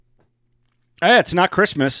It's not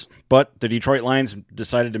Christmas, but the Detroit Lions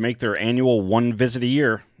decided to make their annual one visit a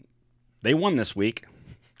year. They won this week,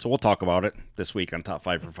 so we'll talk about it this week on Top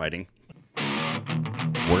 5 for Fighting.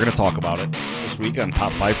 We're going to talk about it this week on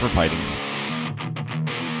Top 5 for Fighting.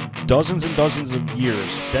 Dozens and dozens of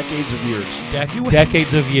years, decades of years.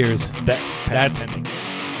 Decades of years. That's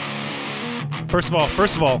First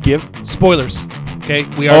of all, give spoilers. Okay,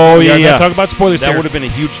 we are going to talk about spoilers That here. would have been a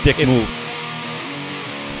huge dick move.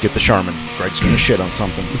 Get the Charmin. Greg's going to shit on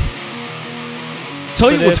something.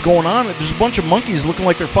 Tell you what's going on. There's a bunch of monkeys looking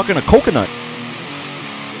like they're fucking a coconut.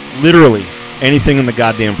 Literally anything in the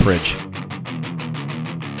goddamn fridge.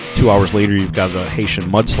 2 hours later, you've got a Haitian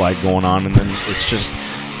mudslide going on, and then it's just,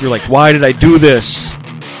 you're like, why did I do this?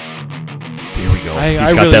 Here we go.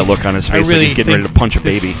 He's got that look on his face like he's getting ready to punch a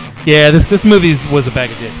baby. Yeah, this movie was a bag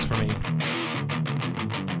of dicks for me.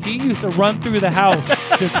 He used to run through the house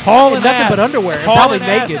just hauling nothing ass. but underwear. And Hauling probably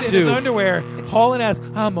ass naked, in too. his underwear, hauling ass.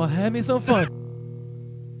 I'm going to have me some fun.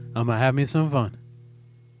 I'm going to have me some fun.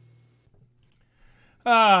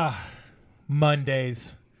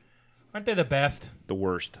 Mondays. Aren't they the best? The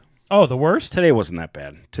worst. Oh, the worst? Today wasn't that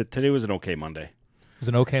bad. Today was an okay Monday. It was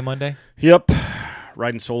an okay Monday? Yep.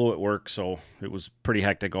 Riding solo at work, so it was pretty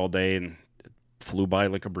hectic all day, and it flew by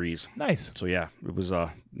like a breeze. Nice. So, yeah, it was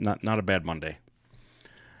not a bad Monday.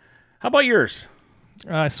 How about yours?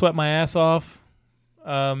 I sweat my ass off.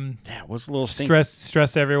 Yeah, it was a little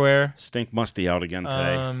Stress everywhere. stink musty out again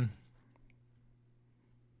today.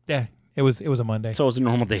 Yeah, it was a Monday. So it was a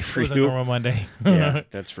normal day for It was you. a normal Monday. Yeah,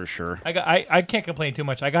 that's for sure. I can't complain too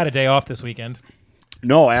much. I got a day off this weekend.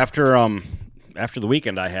 No, after the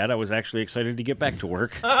weekend I had, I was actually excited to get back to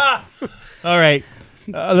work. All right,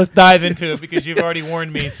 let's dive into it because you've already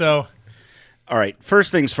warned me. So, All right,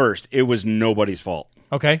 first things first. It was nobody's fault.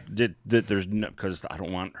 okay. There's because I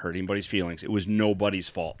don't want to hurt anybody's feelings. It was nobody's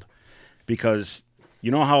fault because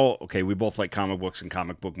you know how we both like comic books and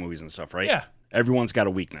comic book movies and stuff, right? Yeah. Everyone's got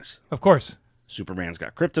a weakness. Of course. Superman's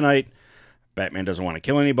got kryptonite. Batman doesn't want to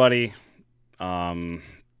kill anybody. The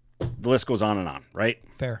list goes on and on, right?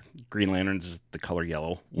 Fair. Green Lantern's is the color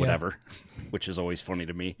yellow, whatever, which is always funny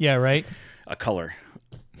to me. Yeah, right? A color.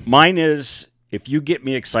 Mine is, if you get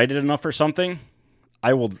me excited enough for something,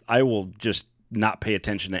 I will just not pay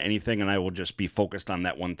attention to anything, and I will just be focused on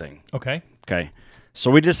that one thing. Okay. Okay.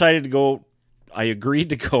 So we decided to go, I agreed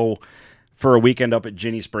to go for a weekend up at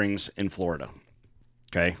Ginny Springs in Florida.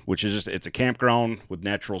 Okay. Which is it's a campground with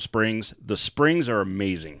natural springs. The springs are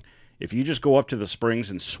amazing. If you just go up to the springs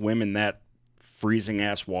and swim in that freezing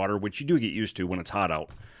ass water, which you do get used to when it's hot out,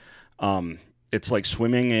 it's like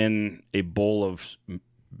swimming in a bowl of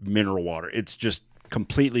mineral water. It's just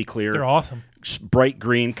completely clear. They're awesome. Bright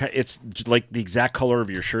green. It's like the exact color of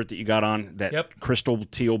your shirt that you got on, that crystal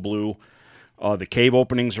teal blue. The cave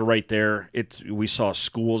openings are right there. We saw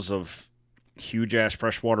schools of huge-ass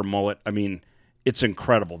freshwater mullet. I mean, it's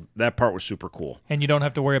incredible. That part was super cool. And you don't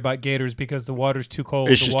have to worry about gators because the water's too cold.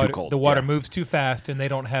 It's just too cold. The water moves too fast, and they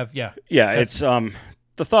don't have, Yeah, it's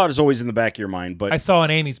the thought is always in the back of your mind. But I saw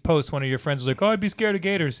on Amy's post, one of your friends was like, I'd be scared of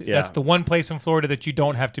gators. Yeah. That's the one place in Florida that you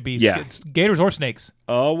don't have to be Yeah. gators or snakes.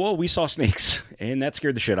 Well, we saw snakes, and that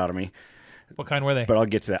scared the shit out of me. What kind were they? But I'll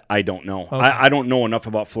get to that. I don't know. Okay. I don't know enough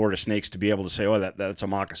about Florida snakes to be able to say, that's a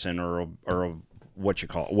moccasin or a what you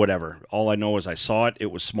call it, whatever. All I know is I saw it.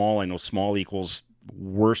 It was small. I know small equals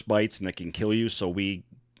worse bites and that can kill you. So we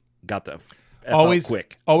got the F out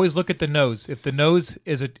quick. Always look at the nose. If the nose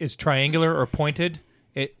is triangular or pointed,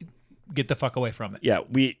 get the fuck away from it. Yeah,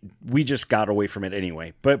 we just got away from it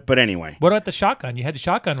anyway. But anyway. What about the shotgun? You had the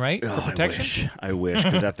shotgun, right? For protection? I wish,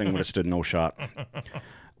 because that thing would have stood no shot.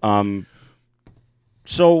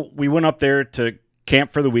 So we went up there to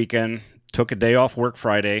camp for the weekend, took a day off work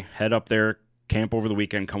Friday, head up there, camp over the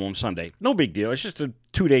weekend, come home Sunday. No big deal. It's just a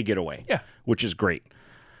 2-day getaway. Yeah. Which is great.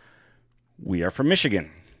 We are from Michigan.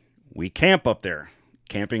 We camp up there.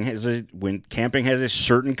 Camping has a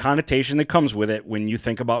certain connotation that comes with it when you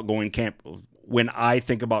think about going camp. When I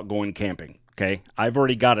think about going camping, okay, I've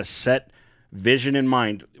already got a set vision in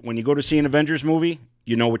mind. When you go to see an Avengers movie,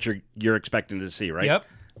 you know what you're expecting to see, right? Yep.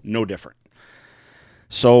 No different.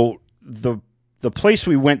 So the place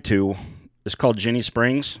we went to is called Ginny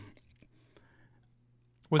Springs.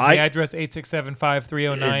 Was the address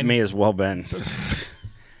 8675309? It may as well been.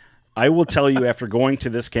 I will tell you, after going to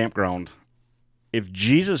this campground, if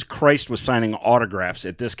Jesus Christ was signing autographs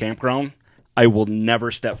at this campground, I will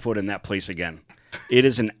never step foot in that place again. It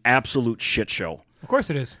is an absolute shit show. Of course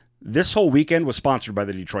it is. This whole weekend was sponsored by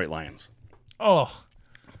the Detroit Lions. Oh.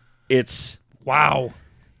 Wow.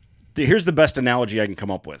 Here's the best analogy I can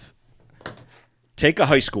come up with. Take a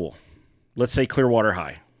high school. Let's say Clearwater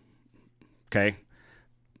High. Okay?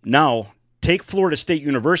 Now, take Florida State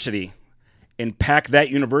University and pack that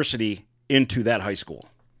university into that high school.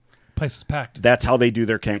 Place was packed. That's how they do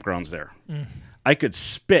their campgrounds there. I could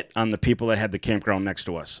spit on the people that had the campground next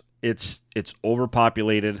to us. It's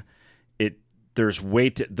overpopulated.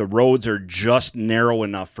 The roads are just narrow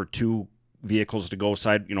enough for two vehicles to go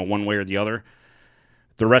one way or the other.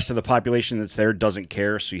 The rest of the population that's there doesn't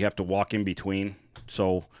care, so you have to walk in between.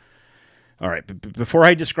 So, all right. Before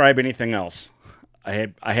I describe anything else, I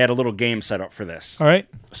had a little game set up for this. All right.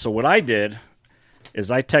 So what I did is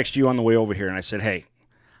I texted you on the way over here, and I said, hey,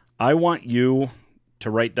 I want you to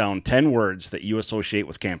write down 10 words that you associate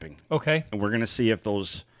with camping. Okay. And we're going to see if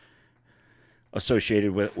those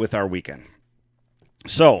associated with our weekend.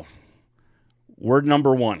 So, word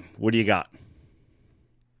number 1. What do you got?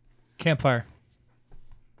 Campfire.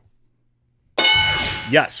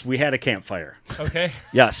 Yes, we had a campfire. Okay.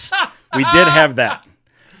 Yes, we did have that.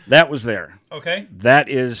 That was there. Okay.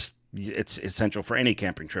 It's essential for any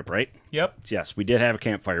camping trip, right? Yep. Yes, we did have a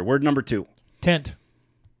campfire. Word number 2. Tent.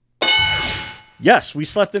 Yes, we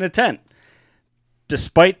slept in a tent.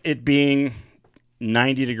 Despite it being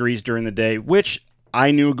 90 degrees during the day, which I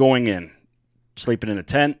knew going in. Sleeping in a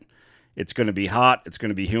tent, it's going to be hot, it's going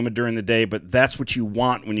to be humid during the day, but that's what you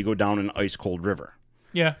want when you go down an ice-cold river.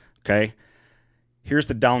 Yeah. Okay? Here's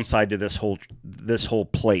the downside to this whole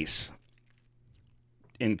place.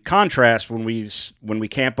 In contrast, when we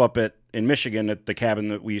camp up in Michigan at the cabin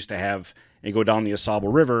that we used to have and go down the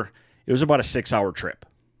AuSable River, it was about a 6-hour trip.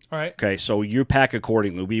 All right. Okay, so you pack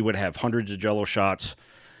accordingly. We would have hundreds of Jello shots,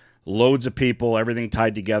 loads of people, everything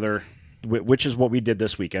tied together, which is what we did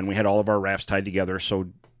this weekend. We had all of our rafts tied together, so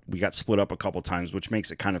we got split up a couple times, which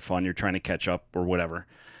makes it kind of fun. You're trying to catch up or whatever.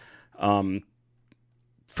 From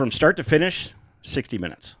start to finish, 60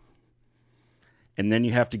 minutes. And then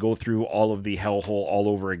you have to go through all of the hellhole all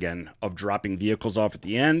over again of dropping vehicles off at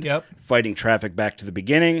the end, fighting traffic back to the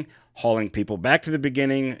beginning, hauling people back to the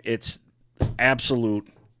beginning. It's absolute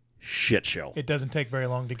shit show. It doesn't take very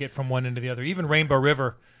long to get from one end to the other. Even Rainbow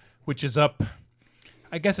River, which is up,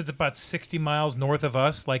 I guess it's about 60 miles north of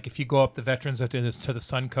us. Like if you go up the Veterans to the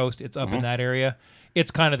Sun Coast, it's up in that area.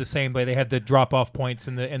 It's kind of the same way. They had the drop-off points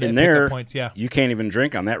and the pickup points. Yeah, you can't even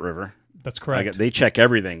drink on that river. That's correct. They check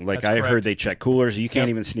everything. Like That's I correct. heard they check coolers. You can't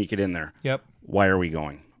even sneak it in there. Yep. Why are we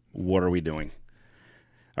going? What are we doing?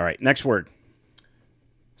 All right, next word.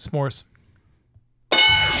 S'mores.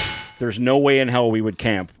 There's no way in hell we would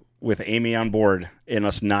camp with Amy on board and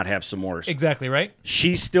us not have s'mores. Exactly, right?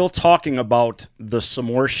 She's still talking about the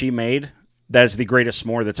s'more she made. That is the greatest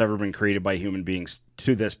s'more that's ever been created by human beings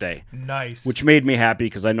to this day. Nice. Which made me happy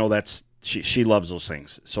because I know she loves those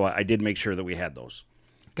things. So I did make sure that we had those.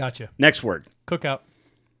 Gotcha. Next word. Cookout.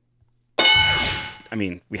 I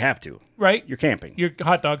mean, we have to. Right? You're camping. Your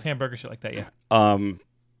hot dogs, hamburgers, shit like that, yeah.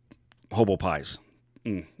 Hobo pies.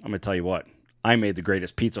 I'm going to tell you what. I made the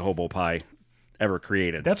greatest pizza hobo pie ever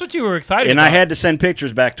created. That's what you were excited and about. I had to send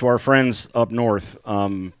pictures back to our friends up north.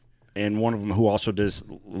 And one of them who also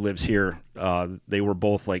lives here, they were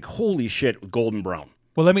both like, holy shit, golden brown.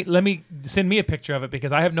 Well, let me send me a picture of it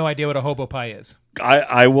because I have no idea what a hobo pie is.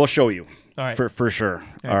 I will show you. All right. For sure.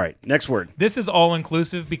 All right. Next word. This is all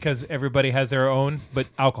inclusive because everybody has their own, but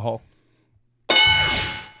alcohol.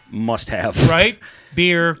 Must have. Right?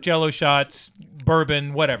 Beer, Jello shots,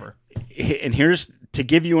 bourbon, whatever. And here's to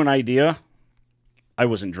give you an idea. I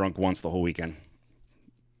wasn't drunk once the whole weekend.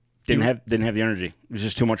 Didn't have the energy. It was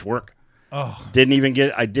just too much work. Oh. I didn't even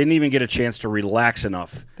get a chance to relax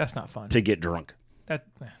enough. That's not fun. To get drunk.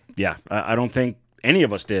 Yeah. I don't think any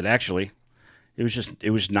of us did actually. It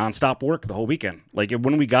was nonstop work the whole weekend. Like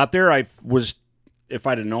when we got there, if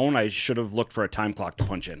I'd have known, I should have looked for a time clock to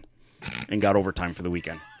punch in and got overtime for the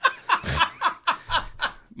weekend.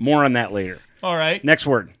 More on that later. All right. Next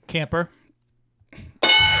word. Camper.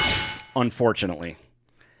 Unfortunately.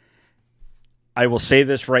 I will say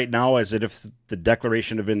this right now as if it's the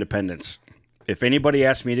Declaration of Independence. If anybody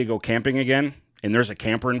asks me to go camping again and there's a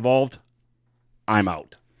camper involved, I'm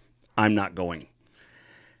out. I'm not going.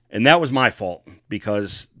 And that was my fault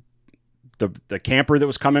because the camper that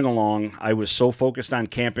was coming along, I was so focused on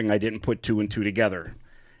camping, I didn't put 2 and 2 together.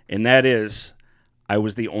 And that is, I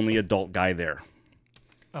was the only adult guy there.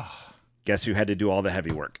 Oh. Guess who had to do all the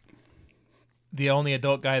heavy work? The only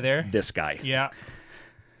adult guy there? This guy. Yeah.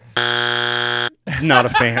 Not a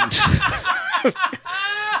fan.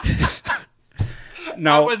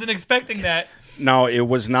 No, I wasn't expecting that. No, it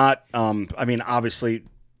was not. I mean, obviously,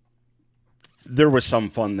 there was some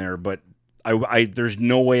fun there, but there's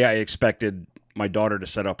no way I expected my daughter to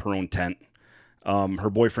set up her own tent. Her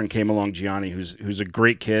boyfriend came along, Gianni, who's a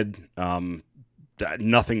great kid.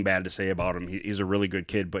 nothing bad to say about him. He's a really good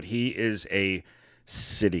kid, but he is a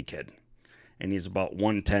city kid. And he's about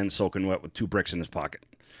 110 soaking wet with 2 bricks in his pocket.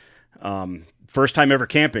 First time ever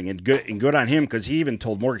camping, and good on him, because he even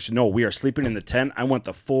told Morgan, no, we are sleeping in the tent. I want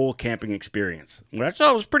the full camping experience. Which I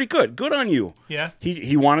thought was pretty good. Good on you. Yeah.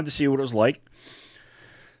 He wanted to see what it was like.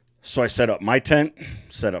 So I set up my tent,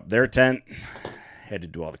 set up their tent, had to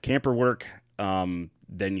do all the camper work. Then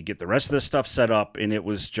you get the rest of this stuff set up, and it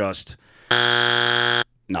was just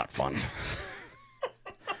not fun.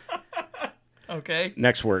 Okay.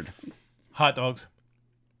 Next word. Hot dogs.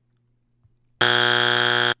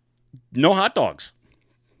 No hot dogs.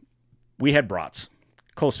 We had brats.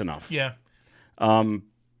 Close enough. Yeah.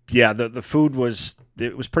 Yeah, the food was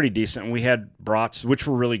pretty decent. We had brats, which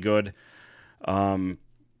were really good.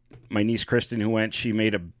 My niece Kristen, who went, she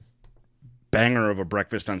made a banger of a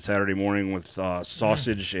breakfast on Saturday morning with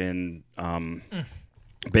sausage and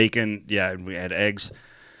bacon. Yeah, we had eggs.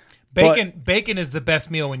 Bacon is the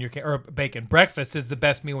best meal when you're breakfast is the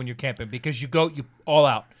best meal when you're camping, because you all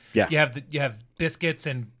out. Yeah. You have biscuits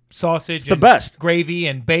and sausage. It's the best. Gravy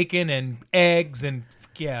and bacon and eggs and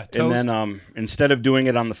toast. And then instead of doing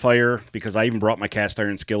it on the fire, because I even brought my cast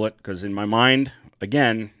iron skillet, because in my mind,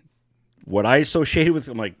 again, what I associated with,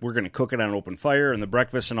 I'm like, we're going to cook it on an open fire and the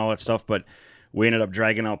breakfast and all that stuff, but we ended up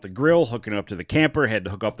dragging out the grill, hooking it up to the camper, had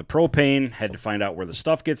to hook up the propane, had to find out where the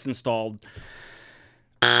stuff gets installed.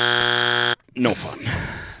 No fun.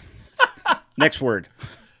 Next word.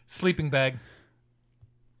 Sleeping bag.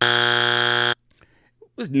 It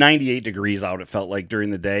was 98 degrees out, it felt like,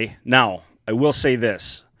 during the day. Now, I will say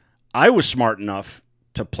this. I was smart enough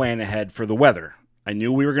to plan ahead for the weather. I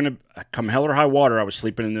knew we were going to, come hell or high water, I was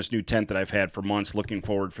sleeping in this new tent that I've had for months, looking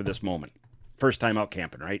forward for this moment. First time out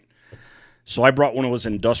camping, right? So I brought one of those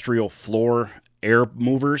industrial floor air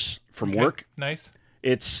movers from work. Nice.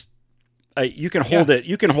 It's you can hold it.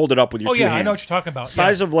 You can hold it up with your 2 hands. I know what you're talking about.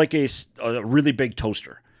 Size of like a really big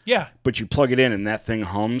toaster. Yeah. But you plug it in and that thing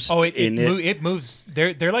hums. Oh, it moves.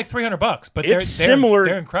 They're like $300, but it's similar.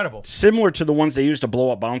 They're incredible. Similar to the ones they use to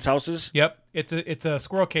blow up bounce houses. Yep. It's a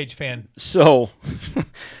squirrel cage fan. So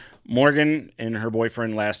Morgan and her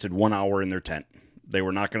boyfriend lasted 1 hour in their tent. They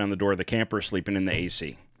were knocking on the door of the camper, sleeping in the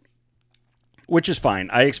AC, which is fine.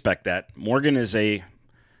 I expect that. Morgan is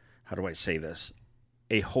how do I say this?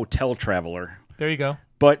 A hotel traveler. There you go.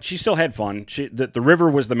 But she still had fun. The river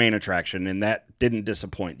was the main attraction, and that didn't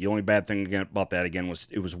disappoint. The only bad thing about that, again, was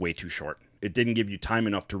it was way too short. It didn't give you time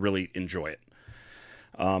enough to really enjoy it.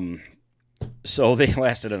 So they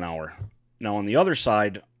lasted an hour. Now, on the other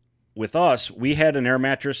side, with us, we had an air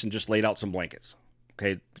mattress and just laid out some blankets.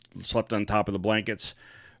 Okay, slept on top of the blankets,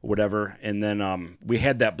 whatever. And then we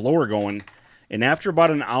had that blower going. And after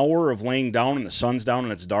about an hour of laying down and the sun's down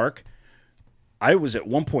and it's dark, I was at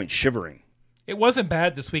one point shivering. It wasn't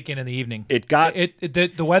bad this weekend in the evening. It got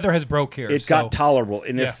the weather has broke here. It got tolerable.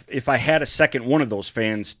 And if I had a second one of those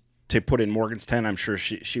fans to put in Morgan's tent, I'm sure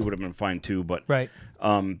she would have been fine too. But right,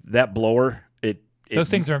 that blower, those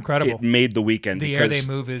things are incredible. It made the weekend. The air they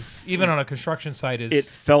move is, even on a construction site, is. It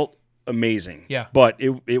felt amazing. Yeah. But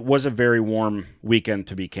it was a very warm weekend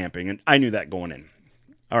to be camping, and I knew that going in.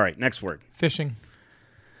 All right, next word. Fishing.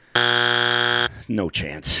 No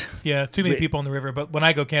chance. Yeah, too many people in the river. But when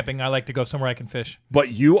I go camping, I like to go somewhere I can fish. But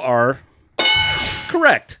you are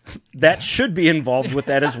correct. That should be involved with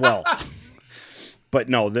that as well. But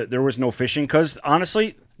no, there was no fishing because,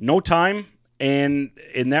 honestly, no time. And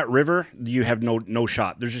in that river, you have no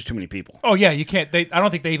shot. There's just too many people. Oh, yeah, you can't. I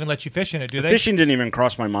don't think they even let you fish in it, do they? Fishing didn't even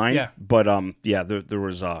cross my mind. Yeah. But, there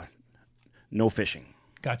was no fishing.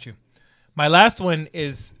 Got you. My last one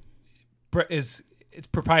is it's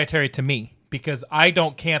proprietary to me because I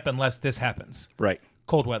don't camp unless this happens. Right.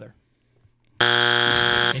 Cold weather.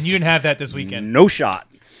 And you didn't have that this weekend. No shot.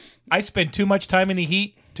 I spend too much time in the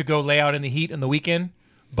heat to go lay out in the heat in the weekend.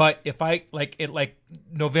 But if I like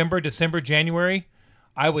November, December, January,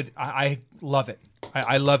 I love it.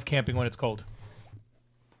 I love camping when it's cold.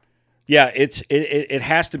 Yeah, it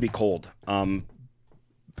has to be cold. And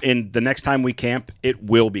the next time we camp, it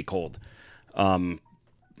will be cold.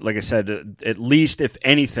 Like I said, at least if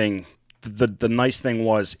anything, the nice thing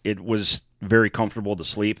was it was very comfortable to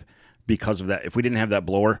sleep because of that. If we didn't have that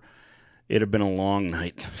blower, it'd have been a long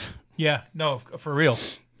night. Yeah, no, for real.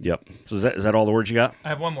 Yep. So is that all the words you got? I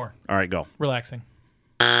have one more. All right, go. Relaxing.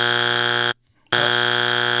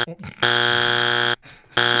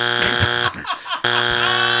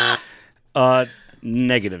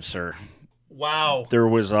 Negative, sir. Wow. There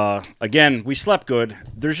was, again, we slept good.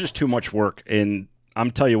 There's just too much work. And I'm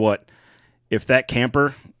tell you what, if that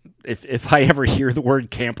camper, if I ever hear the word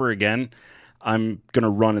camper again, I'm going to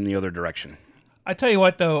run in the other direction. I tell you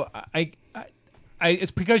what, though,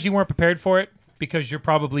 it's because you weren't prepared for it, because you're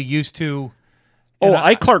probably used to.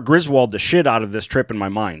 I Clark Griswold the shit out of this trip in my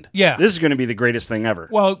mind. Yeah. This is going to be the greatest thing ever.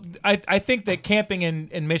 Well, I think that camping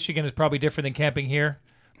in Michigan is probably different than camping here,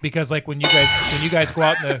 because like when you guys go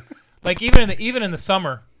out in the like even in the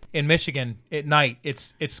summer in Michigan at night,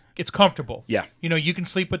 it's comfortable. Yeah. You can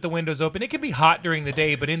sleep with the windows open. It can be hot during the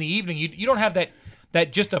day, but in the evening you don't have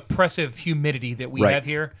that just oppressive humidity that we have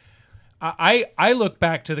here. I look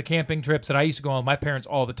back to the camping trips that I used to go on with my parents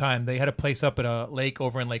all the time. They had a place up at a lake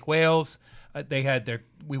over in Lake Wales.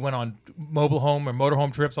 We went on mobile home or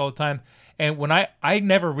motorhome trips all the time. And when I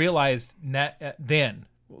never realized then,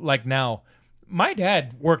 like now, my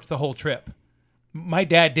dad worked the whole trip. My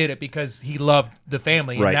dad did it because he loved the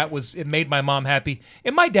family, and it made my mom happy.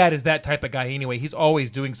 And my dad is that type of guy anyway. He's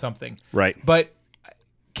always doing something. Right. But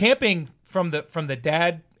camping from the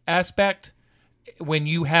dad aspect, when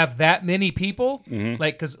you have that many people,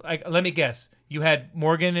 let me guess, you had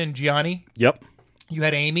Morgan and Gianni. Yep. You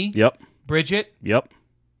had Amy. Yep. Bridget. Yep.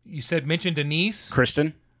 You mentioned Denise.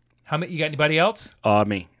 Kristen. How many? You got anybody else?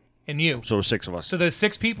 Me. And you. So 6 of us. So there's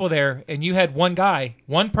 6 people there, and you had one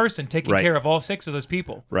person taking care of all 6 of those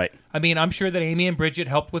people. Right. I mean, I'm sure that Amy and Bridget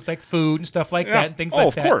helped with like food and stuff like that, and things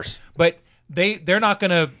like that. Of course. But they're not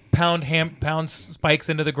going to pound spikes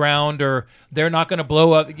into the ground, or they're not going to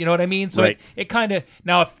blow up. You know what I mean? So it kind of,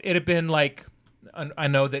 now if it had been like, I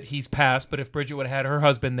know that he's passed, but if Bridget would have had her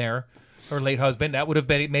husband there, her late husband, that would have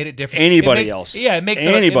made it different. Anybody else. Yeah, it makes it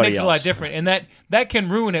a lot different. And that can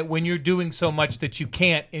ruin it when you're doing so much that you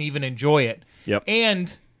can't even enjoy it. Yep.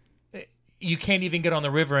 And you can't even get on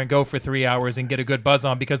the river and go for 3 hours and get a good buzz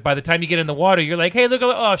on, because by the time you get in the water, you're like, hey, look,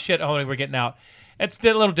 oh shit, we're getting out. It's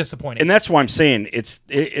a little disappointing. And that's why I'm saying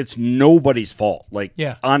it's nobody's fault. Like,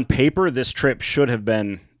 yeah. On paper, this trip should have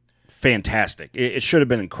been fantastic. It should have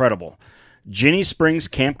been incredible. Ginny Springs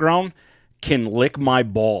Campground can lick my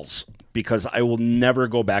balls, because I will never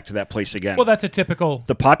go back to that place again. Well, that's a typical...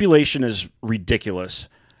 The population is ridiculous.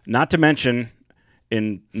 Not to mention,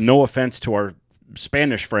 in no offense to our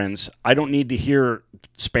Spanish friends, I don't need to hear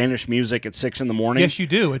Spanish music at 6 a.m. Yes, you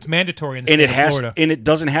do. It's mandatory in the state of Florida. And it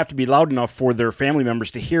doesn't have to be loud enough for their family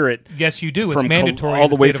members to hear it. Yes, you do. It's mandatory all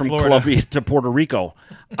the way in the state from of Florida. Colombia to Puerto Rico.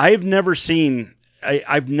 I've never seen...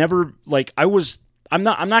 I've never... Like, I'm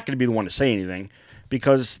not going to be the one to say anything,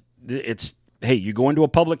 because it's... Hey, you go into a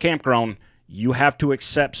public campground, you have to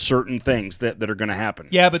accept certain things that are going to happen.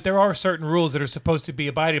 Yeah, but there are certain rules that are supposed to be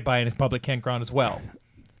abided by in a public campground as well.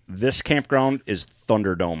 This campground is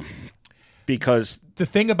Thunderdome, because the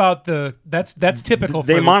thing about that's typical.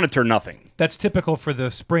 They monitor nothing. That's typical for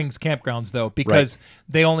the Springs campgrounds, though, because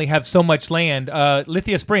they only have so much land.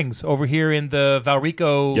 Lithia Springs over here in the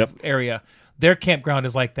Valrico area, their campground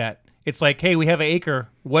is like that. It's like, hey, we have an acre.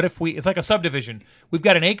 What if it's like a subdivision. We've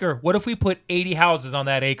got an acre. What if we put 80 houses on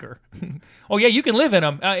that acre? Oh, yeah, you can live in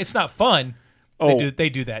them. It's not fun. They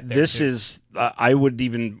do that there, This is, I would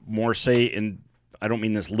even more say, and I don't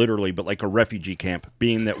mean this literally, but like a refugee camp,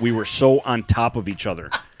 being that we were so on top of each other.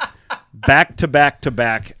 Back to back to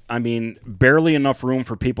back. I mean, barely enough room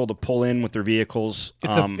for people to pull in with their vehicles.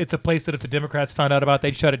 It's a place that if the Democrats found out about,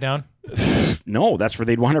 they'd shut it down? No, that's where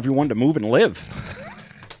they'd want everyone to move and live.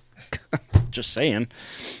 Just saying.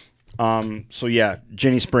 So yeah,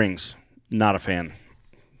 Ginny Springs, not a fan.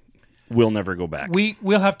 We'll never go back.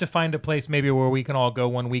 We'll have to find a place maybe where we can all go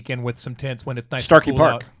one weekend with some tents when it's nice. Starkey and cool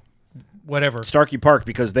Park. Out. Whatever. Starkey Park,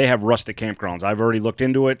 because they have rustic campgrounds. I've already looked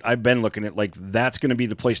into it. I've been looking at, like, that's going to be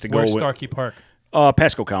the place to go. Where's Starkey Park?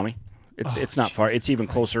 Pasco County. It's not far. It's even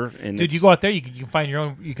closer. And dude, you go out there, you can find your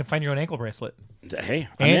own. You can find your own ankle bracelet. Hey,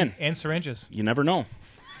 I'm in. And syringes. You never know.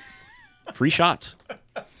 Free shots.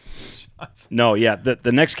 No, yeah,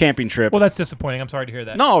 the next camping trip. Well, that's disappointing. I'm sorry to hear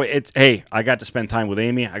that. No, hey, I got to spend time with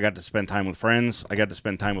Amy. I got to spend time with friends. I got to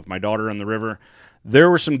spend time with my daughter on the river.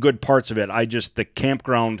 There were some good parts of it. The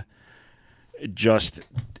campground,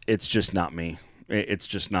 it's just not me. It's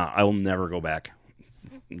just not. I'll never go back.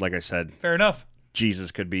 Like I said. Fair enough.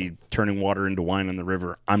 Jesus could be turning water into wine in the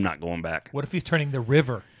river. I'm not going back. What if he's turning the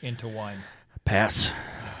river into wine? Pass.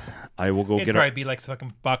 I will go It'd probably be like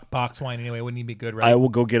fucking box wine anyway. Wouldn't even be good, right? I will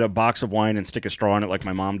go get a box of wine and stick a straw in it like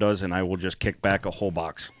my mom does, and I will just kick back a whole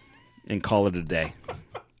box and call it a day.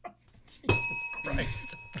 Jesus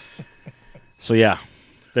Christ. So, yeah,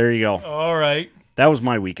 there you go. All right. That was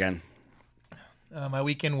my weekend. My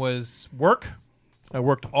weekend was work. I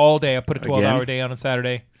worked all day. I put a 12-hour day on a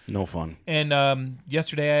Saturday. No fun. And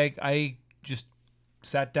yesterday I just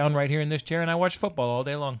sat down right here in this chair and I watched football all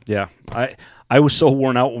day long. Yeah. I was so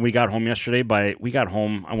worn out when we got home yesterday. We got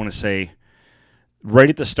home, I want to say, right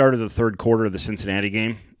at the start of the third quarter of the Cincinnati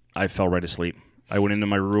game. I fell right asleep. I went into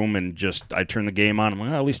my room and I turned the game on. I'm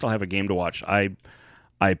like, at least I'll have a game to watch. I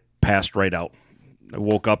passed right out. I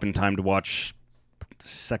woke up in time to watch the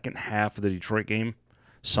second half of the Detroit game,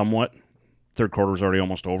 somewhat. Third quarter was already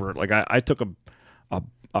almost over. Like I took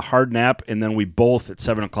a hard nap, and then we both at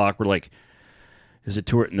 7 o'clock were like, "Is it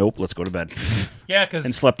too? Nope, let's go to bed." Yeah,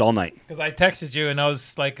 and slept all night. Because I texted you and I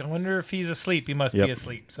was like, I wonder if he's asleep. He must be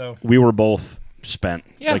asleep. So we were both spent.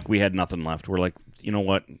 Yeah. Like we had nothing left. We're like, you know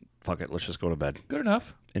what? Fuck it. Let's just go to bed. Good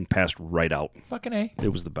enough. And passed right out. Fucking A. It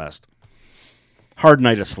was the best. Hard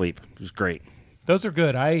night of sleep. It was great. Those are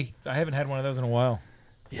good. I haven't had one of those in a while.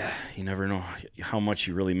 Yeah, you never know how much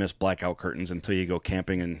you really miss blackout curtains until you go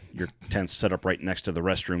camping and your tent's set up right next to the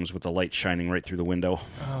restrooms with the light shining right through the window.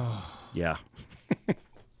 Oh. Yeah.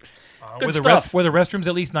 Were the restrooms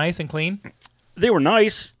at least nice and clean? They were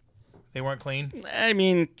nice. They weren't clean? I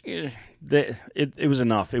mean, it was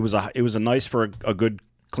enough. It was a nice for a good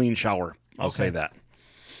clean shower. I'll say that.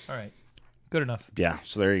 All right. Good enough. Yeah,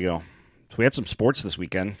 so there you go. So we had some sports this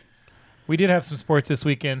weekend. We did have some sports this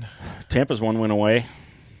weekend. Tampa's one went away.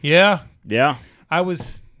 Yeah. Yeah. I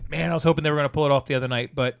was hoping they were going to pull it off the other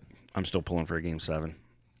night, but I'm still pulling for a Game 7.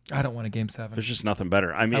 I don't want a Game 7. There's just nothing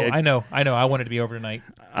better. I mean, I know. I want it to be over tonight.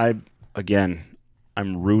 I'm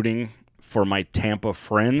rooting for my Tampa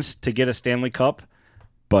friends to get a Stanley Cup,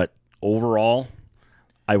 but overall,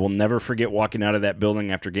 I will never forget walking out of that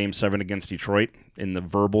building after Game 7 against Detroit and the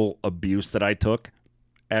verbal abuse that I took.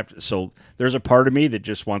 So there's a part of me that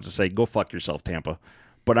just wants to say, go fuck yourself, Tampa.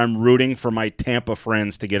 But I'm rooting for my Tampa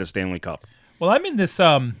friends to get a Stanley Cup. Well, I'm in this.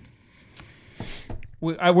 We're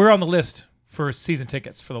on the list for season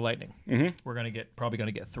tickets for the Lightning. Mm-hmm. We're probably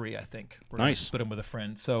gonna get 3. I think. We're nice. Split them with a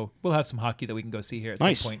friend, so we'll have some hockey that we can go see here at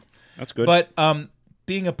nice. some point. That's good. But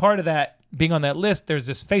being a part of that, being on that list, there's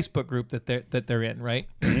this Facebook group that they're in, right?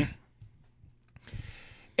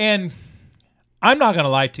 And I'm not gonna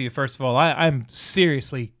lie to you. First of all, I'm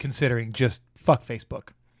seriously considering just fuck Facebook.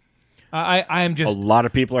 I am just. A lot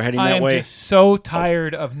of people are heading that way. I am just so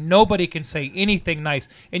tired of nobody can say anything nice.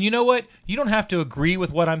 And you know what? You don't have to agree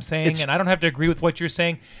with what I'm saying, and I don't have to agree with what you're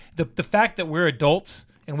saying. The fact that we're adults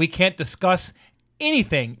and we can't discuss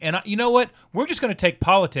anything, and you know what? We're just going to take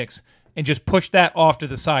politics and just push that off to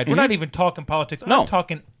the side. We're not even talking politics. No. I'm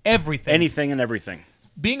talking everything. Anything and everything.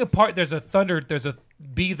 Being a part, there's a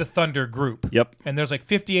Be the Thunder group. Yep. And there's like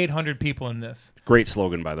 5,800 people in this. Great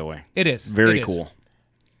slogan, by the way. It is. Very It is. cool.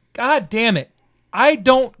 God damn it. I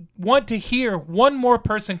don't want to hear one more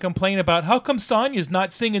person complain about how come Sonya's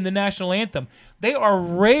not singing the national anthem. They are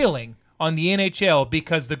railing on the NHL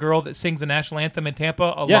because the girl that sings the national anthem in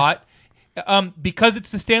Tampa a lot, because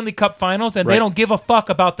it's the Stanley Cup Finals, and they don't give a fuck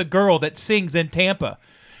about the girl that sings in Tampa.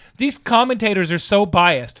 These commentators are so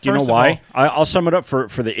biased. Do you know why? I'll sum it up for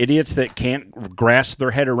the idiots that can't grasp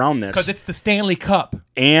their head around this. Because it's the Stanley Cup.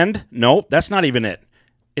 And, no, that's not even it.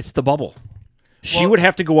 It's the bubble. She would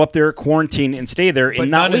have to go up there, quarantine, and stay there and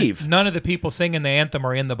not leave. None of the people singing the anthem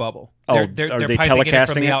are in the bubble. Oh, they're are they piping it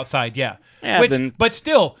telecasting from the it? outside? Yeah. Then, but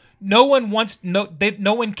still, no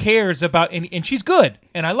one cares about. And she's good,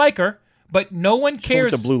 and I like her. But no one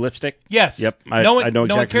cares. With the blue lipstick? Yes. Yep. I know exactly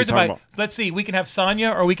no one cares what you're talking about. Let's see. We can have Sonya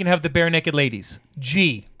or we can have the Bare Naked Ladies.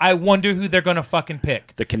 Gee, I wonder who they're going to fucking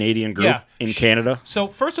pick. The Canadian group in Canada. So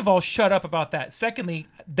first of all, shut up about that. Secondly,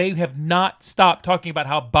 they have not stopped talking about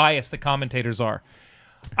how biased the commentators are.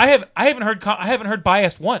 I haven't heard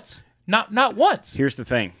biased once. Not once. Here's the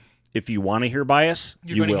thing. If you want to hear bias,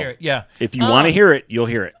 You're you going to will. hear it. Yeah. If you want to hear it, you'll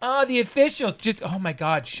hear it. The officials just. Oh my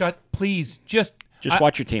God! Please, just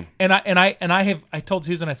watch your team. And I told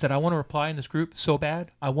Susan, I said I want to reply in this group so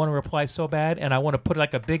bad. I want to reply so bad, and I want to put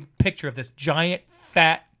like a big picture of this giant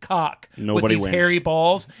fat cock with these wins. hairy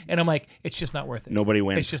balls, and I'm like, it's just not worth it. Nobody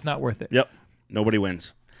wins. It's just not worth it. Yep. Nobody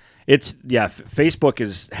wins. Facebook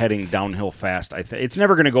is heading downhill fast. It's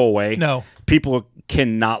never going to go away. No. People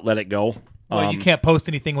cannot let it go. Well, you can't post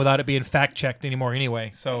anything without it being fact checked anymore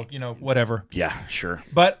anyway. So, whatever. Yeah, sure.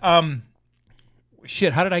 But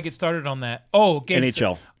shit, how did I get started on that? Oh,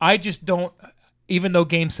 NHL. I just don't. Even though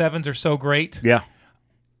Game 7s are so great, Yeah.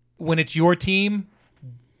 when it's your team,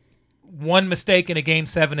 one mistake in a Game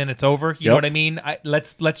 7 and it's over. You know what I mean?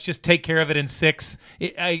 Let's just take care of it in 6.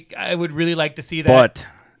 I would really like to see that. But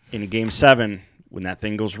in Game 7, when that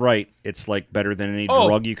thing goes right, it's like better than any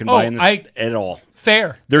drug you can buy in this at all.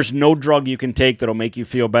 Fair. There's no drug you can take that'll make you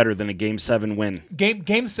feel better than a Game 7 win.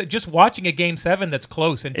 Just watching a Game 7 that's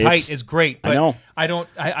close and tight is great. But I know.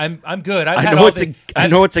 I'm good. I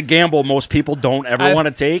know it's a gamble most people don't ever want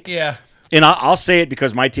to take. Yeah. And I'll say it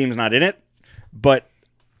because my team's not in it, but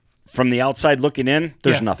from the outside looking in,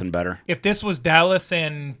 there's nothing better. If this was Dallas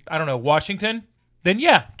and, I don't know, Washington, then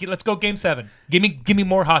yeah, let's go Game 7. Give me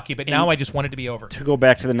more hockey. But now I just want it to be over. To go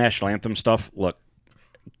back to the national anthem stuff, look,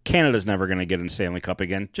 Canada's never going to get in the Stanley Cup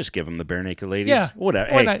again. Just give them the Bare Naked Ladies. Yeah,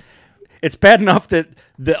 Whatever. why Hey, not? it's bad enough that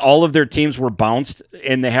all of their teams were bounced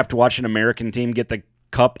and they have to watch an American team get the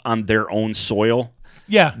cup on their own soil.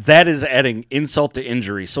 Yeah. That is adding insult to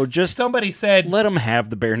injury. So just Somebody said let them have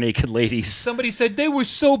the Bare Naked Ladies. Somebody said they were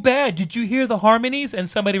so bad. Did you hear the harmonies? And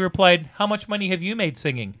somebody replied, "How much money have you made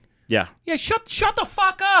singing?" Yeah. Yeah, shut the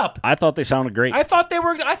fuck up. I thought they sounded great. I thought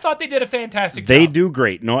they did a fantastic They job. do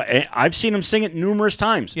great. No, I've seen them sing it numerous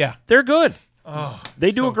times. Yeah. They're good. Oh,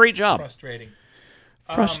 They do so a great job. Frustrating.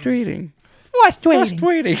 Frustrating.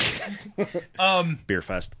 Beer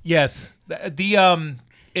fest. Yes.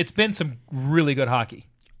 It's been some really good hockey.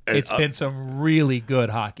 It's been some really good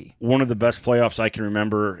hockey. One of the best playoffs I can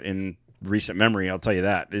remember in recent memory, I'll tell you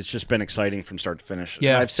that. It's just been exciting from start to finish.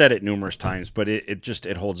 Yeah. I've said it numerous times, but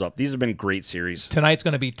it holds up. These have been great series. Tonight's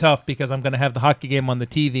going to be tough because I'm going to have the hockey game on the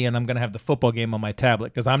TV and I'm going to have the football game on my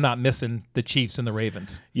tablet because I'm not missing the Chiefs and the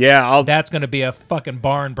Ravens. Yeah, That's going to be a fucking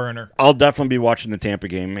barn burner. I'll definitely be watching the Tampa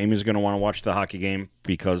game. Amy's going to want to watch the hockey game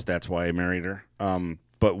because that's why I married her.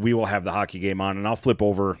 But we will have the hockey game on, and I'll flip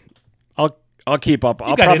over. I'll keep up.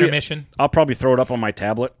 You got intermission. I'll probably throw it up on my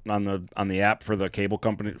tablet on the app for the cable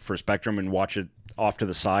company for Spectrum and watch it off to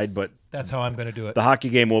the side. But That's how I'm going to do it. the hockey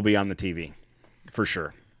game will be on the TV for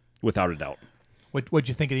sure, without a doubt. What'd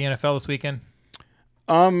you think of the NFL this weekend?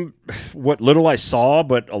 What little I saw,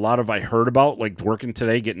 but a lot of I heard about, like working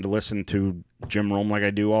today, getting to listen to Jim Rome like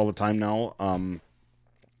I do all the time now.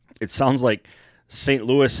 It sounds like St.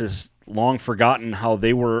 Louis has long forgotten how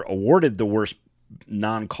they were awarded the worst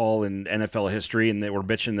non-call in NFL history, and they were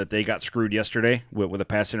bitching that they got screwed yesterday with a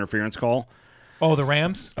pass interference call. Oh, the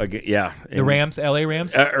Rams? Yeah. The Rams, LA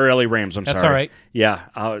Rams? Or LA Rams, I'm sorry. That's all right. Yeah,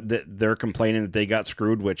 they're complaining that they got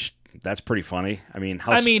screwed, which that's pretty funny. I mean,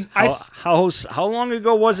 how long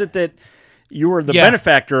ago was it that you were the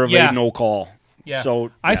benefactor of a no call? Yeah.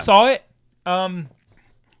 So I saw it.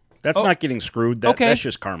 That's not getting screwed. That's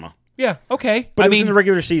just karma. Yeah, okay. But it was in the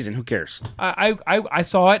regular season. Who cares? I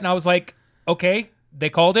saw it and I was like, okay, they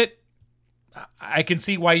called it. I can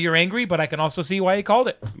see why you're angry, but I can also see why you called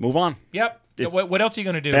it. Move on. Yep. What else are you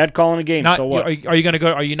going to do? Bad call in a game. So what? Are you going to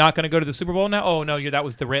go? Are you not going to go to the Super Bowl now? Oh no, that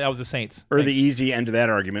was the Saints. Or the easy end of that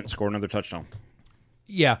argument, score another touchdown.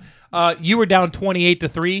 Yeah. You were down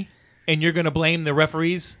 28-3, and you're going to blame the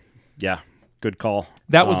referees. Yeah, good call.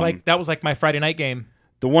 That was like my Friday night game.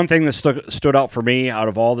 The one thing that stood out for me out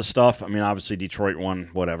of all the stuff, I mean, obviously Detroit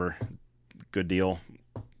won, whatever, good deal.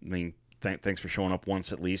 I mean, thanks for showing up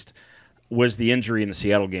once at least, was the injury in the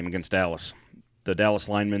Seattle game against Dallas. The Dallas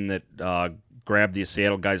lineman that grabbed the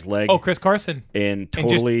Seattle guy's leg. Oh, Chris Carson. And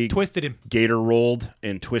totally just twisted him. Gator rolled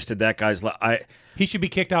and twisted that guy's leg. He should be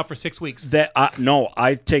kicked out for 6 weeks. No,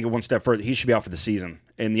 I take it one step further. He should be out for the season.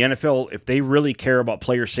 In the NFL, if they really care about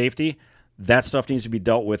player safety, that stuff needs to be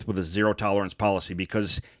dealt with a zero-tolerance policy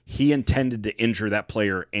because he intended to injure that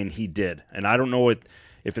player, and he did. And I don't know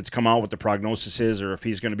if it's come out what the prognosis is or if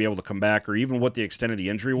he's going to be able to come back or even what the extent of the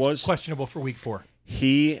injury was. Questionable for week 4.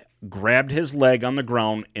 He grabbed his leg on the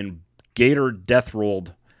ground and Gator death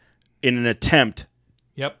rolled in an attempt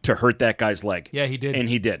to hurt that guy's leg. Yeah, he did. And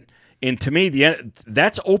he did. And to me,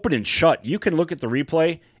 that's open and shut. You can look at the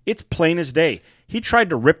replay. It's plain as day. He tried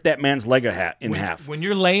to rip that man's leg in half. When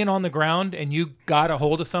you're laying on the ground and you got a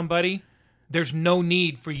hold of somebody, there's no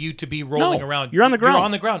need for you to be rolling around. You're on the ground. You're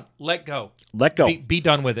on the ground. Let go. Let go. Be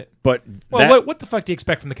done with it. But what the fuck do you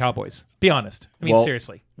expect from the Cowboys? Be honest. I mean,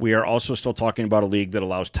 seriously. We are also still talking about a league that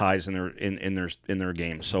allows ties in their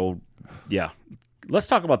game. So, yeah. Let's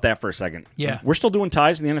talk about that for a second. Yeah. We're still doing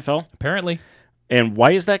ties in the NFL? Apparently. And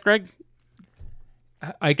why is that, Greg?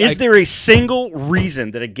 Is there a single reason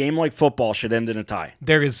that a game like football should end in a tie?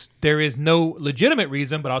 There is no legitimate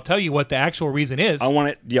reason, but I'll tell you what the actual reason is. I want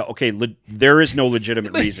it. Yeah, okay. There is no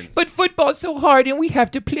legitimate reason. But football's so hard, and we have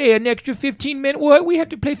to play an extra 15 minutes. What? We have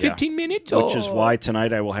to play 15 minutes? Which is why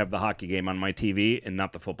tonight I will have the hockey game on my TV and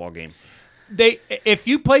not the football game. If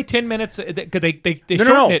you play 10 minutes, because they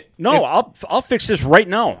shorten it. No, I'll fix this right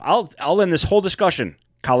now. I'll end this whole discussion.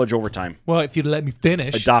 College overtime. Well, if you let me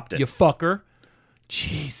finish, adopt it, you fucker.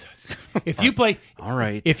 Jesus. If you play all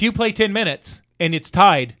right. If you play 10 minutes and it's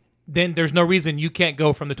tied, then there's no reason you can't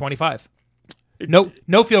go from the 25.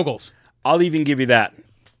 No field goals. I'll even give you that.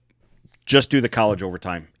 Just do the college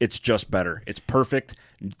overtime. It's just better. It's perfect.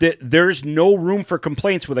 There's no room for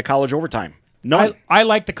complaints with a college overtime. No. I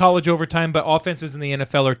like the college overtime, but offenses in the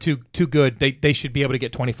NFL are too good. They should be able to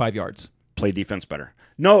get 25 yards. Play defense better.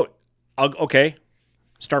 No. Okay.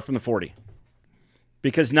 Start from the 40.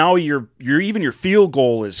 because now your field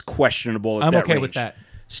goal is questionable. At I'm that okay range. with that.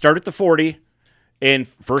 Start at the 40, and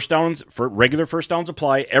regular first downs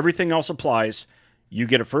apply. Everything else applies. You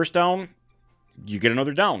get a first down, you get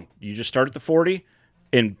another down. You just start at the 40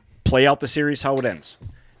 and play out the series how it ends.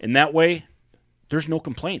 And that way, there's no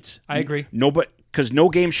complaints. I agree. Because no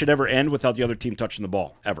game should ever end without the other team touching the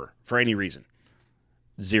ball, ever, for any reason.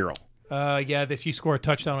 Zero. Yeah, if you score a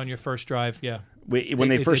touchdown on your first drive, yeah. When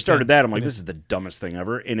they first started that, I'm like, this is the dumbest thing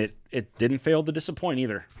ever. And it didn't fail to disappoint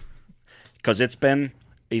either. Because it's been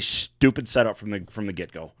a stupid setup from the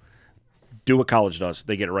get-go. Do what college does.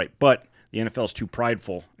 They get it right. But the NFL is too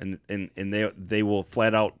prideful, and they will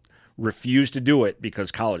flat out refuse to do it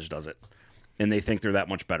because college does it. And they think they're that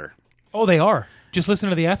much better. Oh, they are. Just listen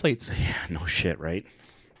to the athletes. Yeah, no shit, right?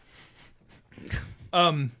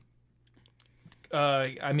 I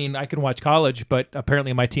mean, I can watch college, but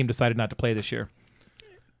apparently my team decided not to play this year.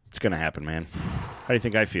 It's going to happen, man. How do you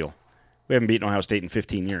think I feel? We haven't beaten Ohio State in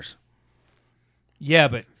 15 years. Yeah,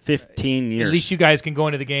 but 15 years. at least you guys can go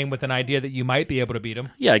into the game with an idea that you might be able to beat them.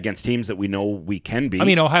 Yeah, against teams that we know we can beat. I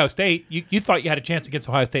mean, Ohio State, you thought you had a chance against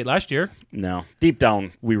Ohio State last year. No. Deep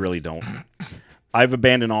down, we really don't. I've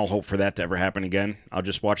abandoned all hope for that to ever happen again. I'll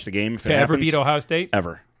just watch the game if it happens. To ever beat Ohio State?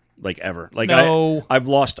 Ever. Like, ever. Like, no. I've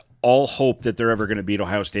lost all hope that they're ever going to beat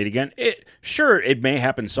Ohio State again. Sure, it may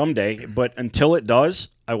happen someday, but until it does,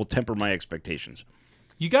 I will temper my expectations.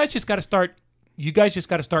 You guys just got to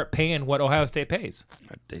start paying what Ohio State pays.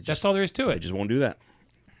 That's all there is to it. They just won't do that.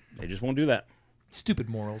 They just won't do that. Stupid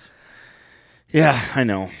morals. Yeah, I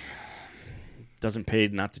know. Doesn't pay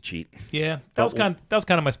not to cheat. Yeah, that was kind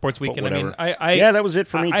of my sports weekend. I mean, yeah, that was it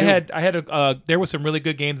for me too. There were some really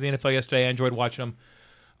good games in the NFL yesterday. I enjoyed watching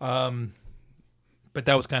them. But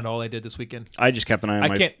that was kind of all I did this weekend. I just kept an eye on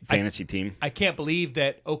my fantasy team. I can't believe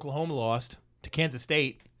that Oklahoma lost to Kansas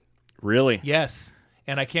State. Really? Yes.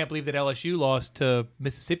 And I can't believe that LSU lost to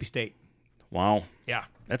Mississippi State. Wow. Yeah.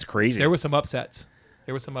 That's crazy. There were some upsets.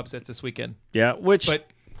 this weekend. Yeah, but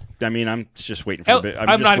I mean, I'm just waiting for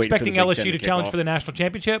I'm not expecting LSU to challenge for the national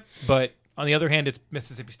championship, but on the other hand, it's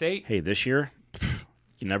Mississippi State. Hey, this year,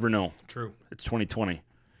 you never know. True. It's 2020.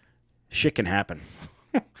 Shit can happen.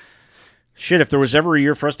 Shit, if there was ever a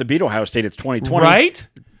year for us to beat Ohio State, it's 2020. Right?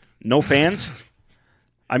 No fans.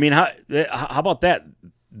 I mean, how about that?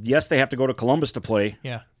 Yes, they have to go to Columbus to play.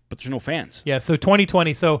 Yeah. But there's no fans. Yeah, so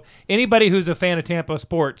 2020. So anybody who's a fan of Tampa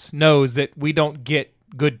sports knows that we don't get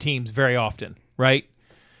good teams very often, right?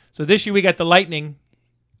 So this year we got the Lightning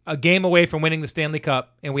a game away from winning the Stanley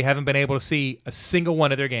Cup, and we haven't been able to see a single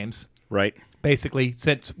one of their games. Right. Basically,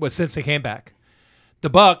 since they came back. The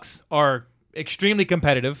Bucks are extremely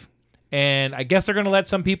competitive, and I guess they're going to let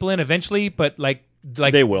some people in eventually, but like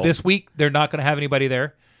they will. This week, they're not going to have anybody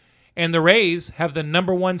there. And the Rays have the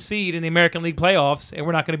number 1 seed in the American League playoffs, and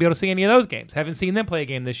we're not going to be able to see any of those games. Haven't seen them play a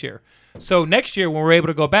game this year. So next year, when we're able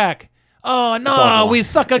to go back, oh, no, we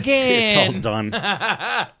suck again. It's all done.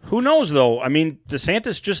 Who knows, though? I mean,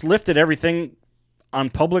 DeSantis just lifted everything on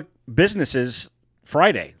public businesses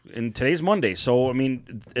Friday, and today's Monday. So, I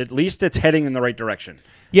mean, at least it's heading in the right direction.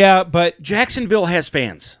 Yeah, but Jacksonville has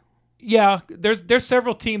fans. Yeah, there's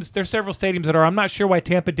several teams, there's several stadiums that are. I'm not sure why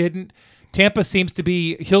Tampa didn't. Hillsborough seems to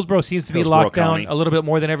be locked down a little bit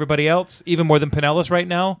more than everybody else, even more than Pinellas right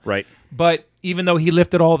now. Right. But even though he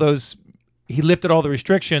lifted all the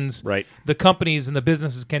restrictions, right, the companies and the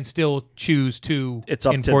businesses can still choose to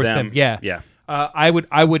enforce them. Yeah. Yeah. I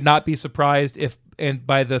would not be surprised if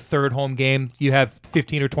by the third home game you have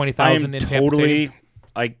 15 or 20,000 in Tampa Stadium.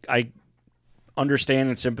 I understand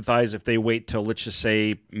and sympathize if they wait till, let's just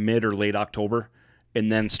say, mid or late October and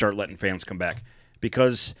then start letting fans come back.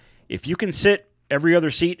 Because if you can sit every other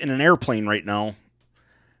seat in an airplane right now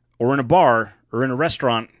or in a bar or in a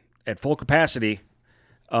restaurant at full capacity,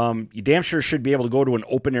 you damn sure should be able to go to an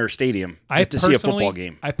open-air stadium just to see a football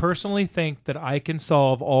game. I personally think that I can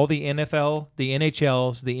solve all the NFL, the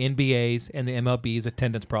NHLs, the NBAs, and the MLB's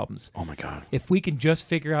attendance problems. Oh, my God. If we can just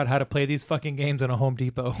figure out how to play these fucking games in a Home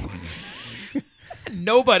Depot.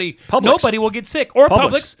 Nobody will get sick. Or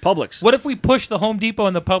Publix. What if we push the Home Depot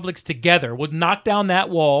and the Publix together? We'll knock down that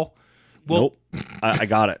wall. Nope. I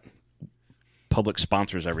got it. Publix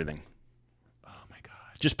sponsors everything. Oh, my God.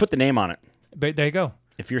 Just put the name on it. But there you go.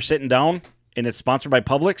 If you're sitting down and it's sponsored by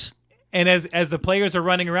Publix. And as the players are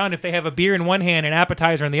running around, if they have a beer in one hand and an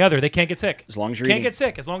appetizer in the other, they can't get sick. As long as you're eating. Can't get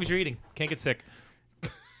sick as long as you're eating. Can't get sick.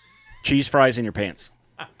 Cheese fries in your pants.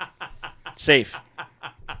 Safe.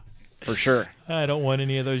 For sure. I don't want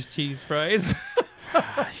any of those cheese fries.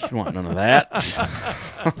 You want none of that.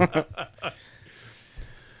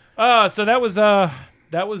 So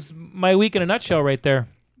that was my week in a nutshell right there.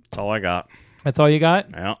 That's all I got. That's all you got?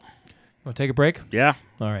 Yeah. Want to take a break? Yeah.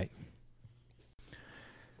 All right.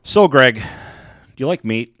 So, Greg, do you like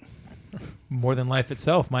meat? More than life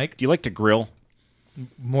itself, Mike. Do you like to grill?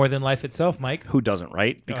 More than life itself, Mike. Who doesn't,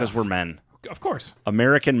 right? Because we're men. Of course.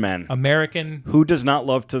 American men. American. Who does not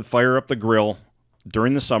love to fire up the grill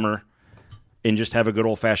during the summer and just have a good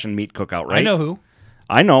old-fashioned meat cookout, right? I know who.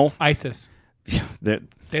 I know. ISIS. That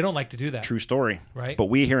They don't like to do that. true story. Right. But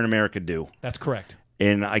we here in America do. That's correct.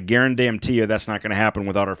 And I guarantee you that's not going to happen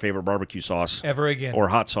without our favorite barbecue sauce Ever again. or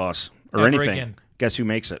hot sauce or Ever anything. again. Guess who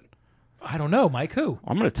makes it? I don't know, Mike. Who?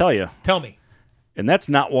 I'm going to tell you. Tell me. And that's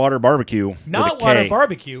Not Water Barbecue Not with a Water K.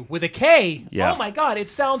 Barbecue with a K. Yeah. Oh, my God. It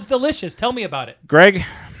sounds delicious. Tell me about it. Greg,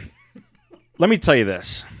 let me tell you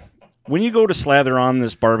this. When you go to slather on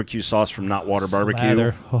this barbecue sauce from Not Water Barbecue,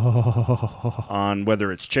 Slather. on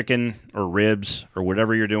whether it's chicken or ribs or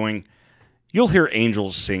whatever you're doing, you'll hear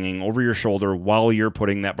angels singing over your shoulder while you're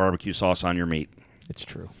putting that barbecue sauce on your meat. It's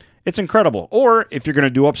true. It's incredible. Or if you're going to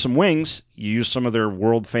do up some wings, you use some of their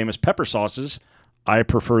world-famous pepper sauces. I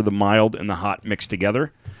prefer the mild and the hot mixed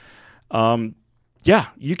together. Yeah,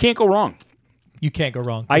 you can't go wrong. You can't go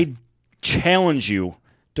wrong. I challenge you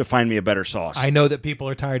to find me a better sauce. I know that people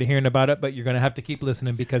are tired of hearing about it, but you're going to have to keep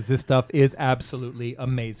listening because this stuff is absolutely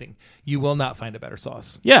amazing. You will not find a better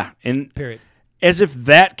sauce. Yeah, and Period. as if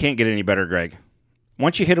that can't get any better, Greg. Why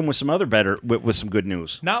don't you hit them with some other better, with some good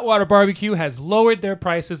news? Not Water Barbecue has lowered their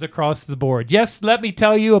prices across the board. Yes, let me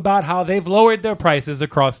tell you about how they've lowered their prices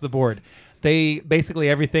across the board. They basically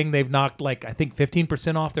everything they've knocked like I think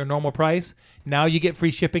 15% off their normal price. Now you get free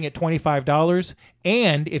shipping at $25,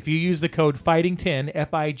 and if you use the code FIGHTING10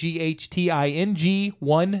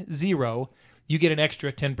 FIGHTING10, you get an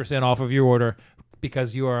extra 10% off of your order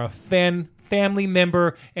because you are a family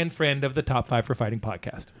member and friend of the Top 5 for Fighting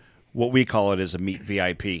podcast. What we call it is a meat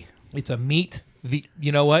VIP. It's a meat.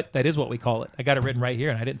 You know what? That is what we call it. I got it written right here,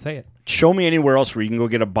 and I didn't say it. Show me anywhere else where you can go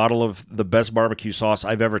get a bottle of the best barbecue sauce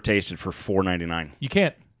I've ever tasted for $4.99. You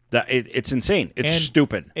can't. It's insane. It's And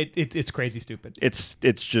stupid. It's crazy stupid. It's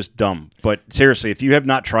just dumb. But seriously, if you have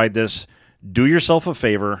not tried this, do yourself a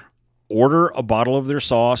favor. Order a bottle of their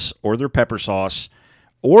sauce or their pepper sauce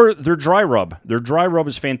or their dry rub. Their dry rub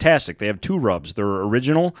is fantastic. They have two rubs, their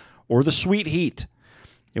original or the sweet heat.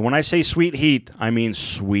 And when I say sweet heat, I mean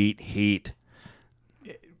sweet heat.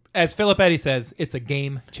 As Philip Eddy says, it's a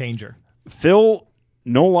game changer. Phil,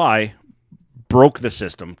 no lie, broke the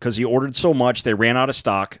system because he ordered so much they ran out of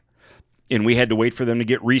stock, and we had to wait for them to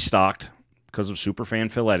get restocked because of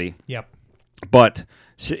superfan Phil Eddy. Yep. But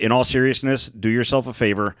in all seriousness, do yourself a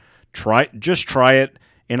favor. Just try it,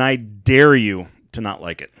 and I dare you to not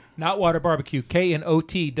like it. Not Water Barbecue,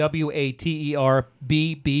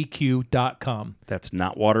 KNOTWATERBBQ.com. That's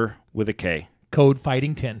Not Water with a K. Code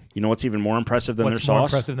FIGHTING10. You know what's even more impressive than What's their more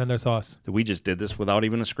sauce? impressive than their sauce? That we just did this without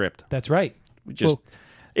even a script. That's right.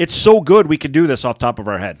 It's so good we could do this off the top of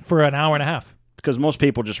our head. For an hour and a half. Because most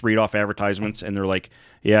people just read off advertisements and they're like,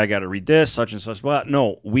 yeah, I got to read this, such and such. But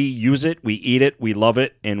no, we use it, we eat it, we love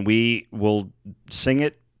it, and we will sing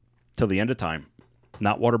it till the end of time.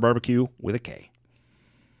 Not Water Barbecue with a K.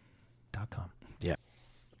 .com. Yeah.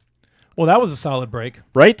 Well, that was a solid break.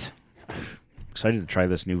 Right? Excited to try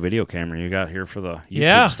this new video camera you got here for the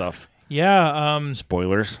YouTube stuff. Yeah.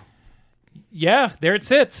 Spoilers. Yeah, there it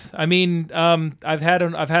sits. I mean, I've had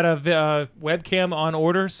a webcam on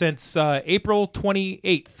order since April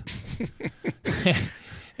 28th.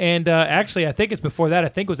 And actually, I think it's before that. I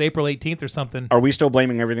think it was April 18th or something. Are we still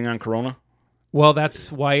blaming everything on Corona? Well,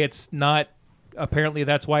 that's why it's not. Apparently,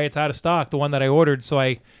 that's why it's out of stock. The one that I ordered. So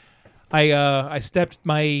I stepped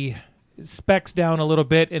my specs down a little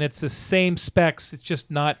bit, and it's the same specs. It's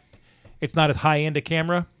just not. It's not as high end a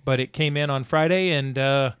camera, but it came in on Friday, and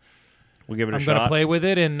We'll give it a I'm shot. going to play with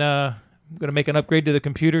it, and I'm going to make an upgrade to the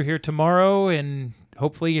computer here tomorrow, and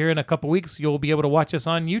hopefully here in a couple weeks you'll be able to watch us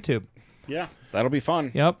on YouTube. Yeah, that'll be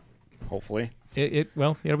fun. Yep. Hopefully.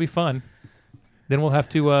 It'll be fun. Then we'll have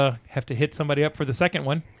to hit somebody up for the second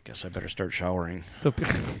one. Guess I better start showering. So,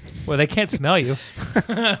 well, they can't smell you.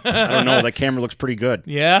 I don't know. That camera looks pretty good.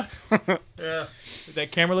 Yeah. Yeah.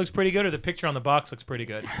 That camera looks pretty good, or the picture on the box looks pretty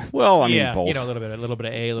good. Well, I mean, yeah, both. you know, a little bit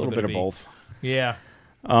of A, a little bit of B. both. Yeah.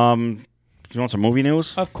 You want some movie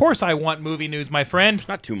news? Of course, I want movie news, my friend.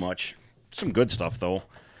 Not too much. Some good stuff, though.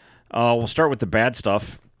 We'll start with the bad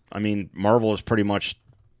stuff. I mean, Marvel has pretty much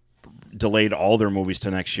delayed all their movies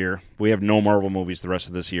to next year. We have no Marvel movies the rest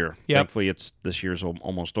of this year. Yep. Thankfully, this year's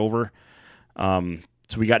almost over. So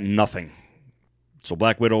we got nothing. So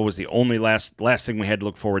Black Widow was the only last thing we had to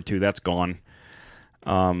look forward to. That's gone.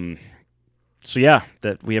 So yeah,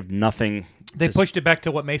 that we have nothing They pushed it back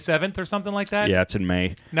to what, May 7th or something like that? Yeah, it's in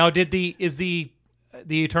May. Now, is the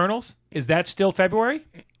Eternals, is that still February?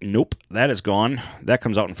 Nope, that is gone. That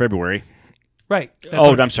comes out in February. Right.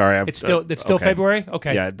 I'm sorry. It's still okay. February?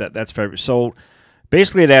 Okay. Yeah, that's February. So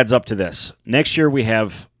basically it adds up to this. Next year we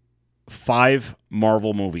have 5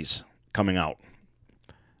 Marvel movies coming out.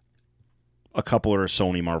 A couple are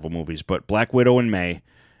Sony Marvel movies, but Black Widow in May,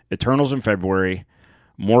 Eternals in February,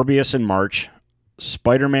 Morbius in March,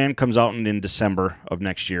 Spider-Man comes out in December of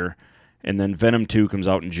next year, and then Venom 2 comes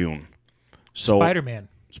out in June. So Spider-Man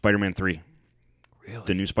 3. Really?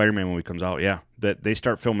 The new Spider-Man movie comes out, yeah. They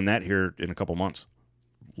start filming that here in a couple months.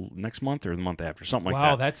 Next month or the month after, something like that.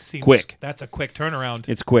 Wow, that seems quick. That's a quick turnaround.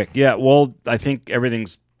 It's quick. Yeah, well, I think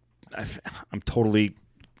I'm totally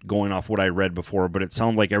going off what I read before, but it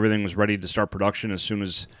sounded like everything was ready to start production as soon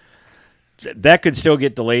as... That could still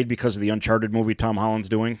get delayed because of the Uncharted movie Tom Holland's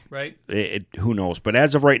doing. Right. Who knows? But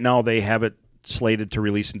as of right now, they have it slated to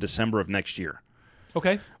release in December of next year.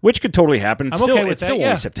 Okay. Which could totally happen. It's still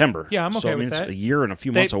only September. Yeah, I'm okay with that. It's a year and a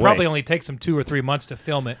few months away. Probably only takes them 2 or 3 months to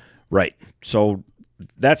film it. Right. So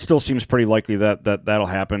that still seems pretty likely that'll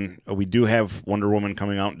happen. We do have Wonder Woman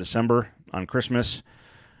coming out in December on Christmas.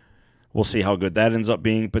 We'll see how good that ends up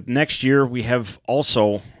being. But next year, we have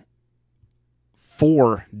also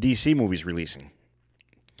 4 DC movies releasing.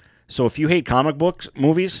 So if you hate comic books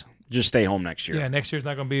movies, just stay home next year. Yeah, next year's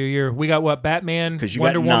not going to be a year. We got what? Batman, because you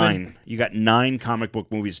Wonder got Woman. 9. You got 9 comic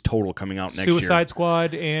book movies total coming out next year. Suicide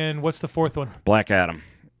Squad, and what's the 4th one? Black Adam.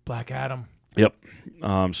 Black Adam. Yep.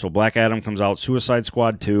 So Black Adam comes out, Suicide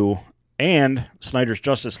Squad 2, and Snyder's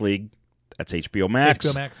Justice League. That's HBO Max.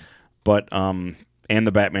 HBO Max. But and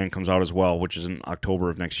the Batman comes out as well, which is in October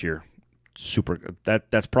of next year. Super.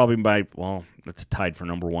 That's probably that's tied for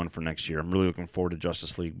number 1 for next year. I'm really looking forward to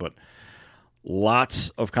Justice League, but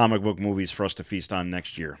lots of comic book movies for us to feast on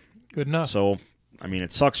next year. Good enough. So, I mean,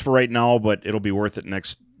 it sucks for right now, but it'll be worth it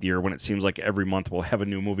next year when it seems like every month we'll have a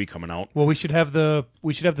new movie coming out. Well, we should have the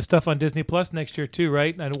stuff on Disney Plus next year too,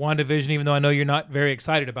 right? And WandaVision, even though I know you're not very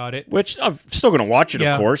excited about it. Which I'm still going to watch it,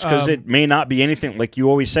 of course, because it may not be anything like you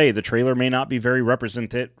always say. The trailer may not be very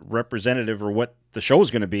representative or what the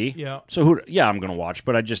show's going to be. Yeah. So I'm going to watch,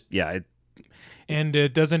 but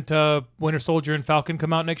And doesn't Winter Soldier and Falcon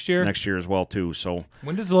come out next year? Next year as well too. So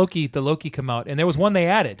when does the Loki come out? And there was one they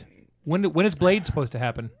added. When is Blade supposed to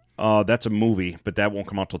happen? That's a movie, but that won't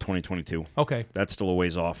come out till 2022. Okay. That's still a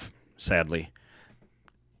ways off, sadly.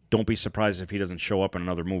 Don't be surprised if he doesn't show up in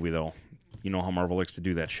another movie, though. You know how Marvel likes to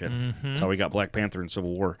do that shit. Mm-hmm. That's how we got Black Panther in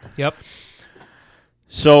Civil War. Yep.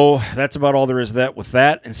 So that's about all there is with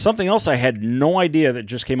that. And something else I had no idea that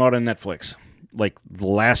just came out on Netflix, like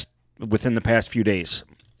within the past few days.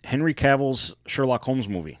 Henry Cavill's Sherlock Holmes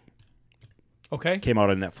movie. Okay. Came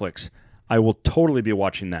out on Netflix. I will totally be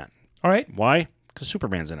watching that. All right. Why? Because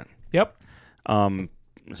Superman's in it. Yep.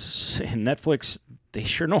 Netflix, they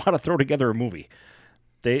sure know how to throw together a movie.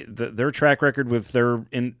 Their track record with what's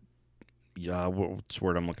the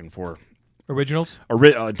word I'm looking for? Originals?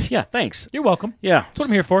 Yeah, thanks. You're welcome. Yeah. That's what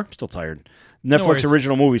I'm here for. I'm still tired. Netflix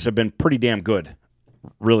original movies have been pretty damn good.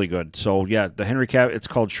 Really good. So, yeah, the Henry Cavill, it's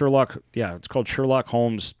called Sherlock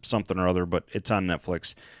Holmes something or other, but it's on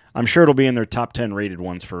Netflix. I'm sure it'll be in their top 10 rated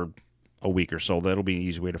ones for a week or so. That'll be an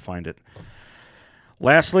easy way to find it.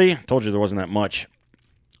 Lastly, I told you there wasn't that much.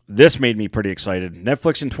 This made me pretty excited.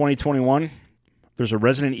 Netflix in 2021, there's a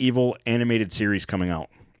Resident Evil animated series coming out.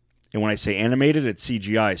 And when I say animated, it's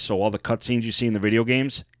CGI. So all the cutscenes you see in the video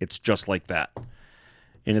games, it's just like that.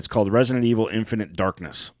 And it's called Resident Evil Infinite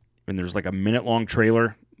Darkness. And there's like a minute-long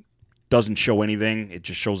trailer. Doesn't show anything. It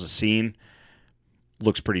just shows a scene.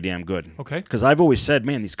 Looks pretty damn good. Okay. Because I've always said,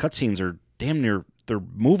 man, these cutscenes are damn near, they're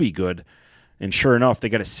movie good. And sure enough, they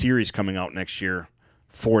got a series coming out next year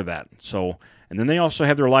for that. So, and then they also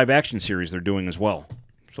have their live-action series they're doing as well.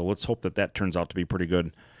 So let's hope that turns out to be pretty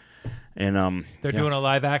good. And they're doing a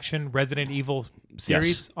live-action Resident Evil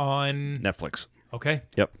series on Netflix. Okay.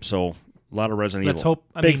 Yup. So a lot of Resident Evil. Let's hope.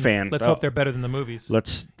 Big fan. Let's hope they're better than the movies.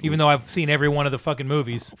 Even though I've seen every one of the fucking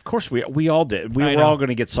movies. Of course, we all did. We were all going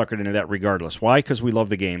to get suckered into that regardless. Why? Because we love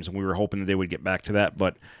the games, and we were hoping that they would get back to that.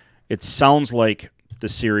 But it sounds like the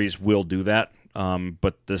series will do that.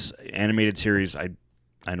 But this animated series, I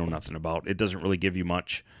know nothing about. It doesn't really give you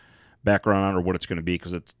much background on or what it's going to be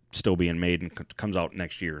because it's still being made and comes out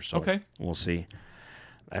next year. So we'll see.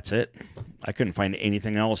 That's it. I couldn't find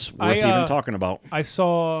anything else worth even talking about. I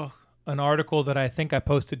saw an article that I think I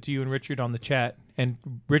posted to you and Richard on the chat. And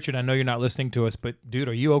Richard, I know you're not listening to us, but dude,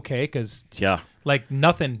 are you okay? Because like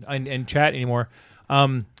nothing in chat anymore.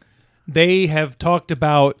 They have talked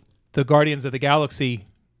about the Guardians of the Galaxy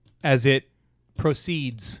as it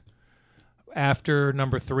proceeds. after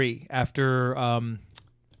number 3, after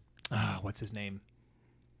what's his name?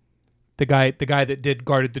 The guy that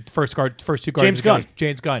guarded the first two Guardians. James Gunn.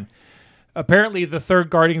 James Gunn. Apparently, the third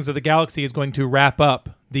Guardians of the Galaxy is going to wrap up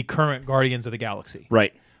the current Guardians of the Galaxy.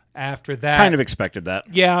 Right. After that, Kind of expected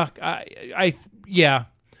that. yeah,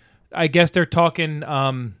 I guess they're talking.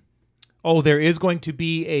 There is going to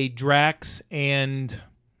be a Drax and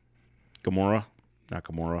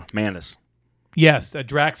Mantis. yes, a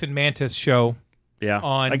Drax and Mantis show. Yeah,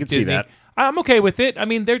 On I could Disney. see that. I'm okay with it. I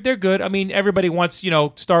mean, they're good. I mean, everybody wants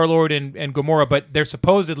Star-Lord and Gamora, but they're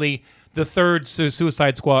supposedly the third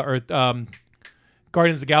Suicide Squad or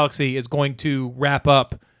Guardians of the Galaxy is going to wrap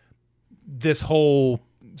up this whole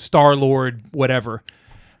Star-Lord whatever.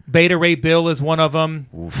 Beta Ray Bill is one of them.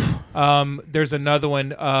 There's another one,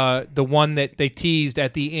 the one that they teased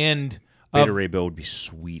at the end. Beta Ray Bill would be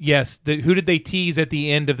sweet. Yes. Who did they tease at the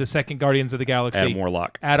end of the second Guardians of the Galaxy?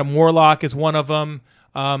 Adam Warlock is one of them.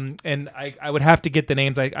 And I would have to get the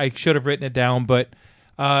names. I should have written it down, but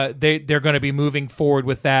they're going to be moving forward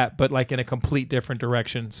with that, but like in a complete different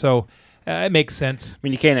direction. So it makes sense. I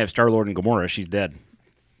mean, you can't have Star-Lord and Gamora. She's dead.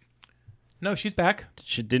 No, she's back.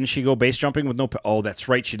 Didn't she go base jumping with no? Oh, that's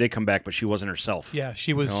right. She did come back, but she wasn't herself. Yeah,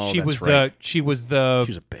 she was. Oh, she that's was right. She was She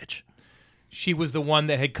was a bitch. She was the one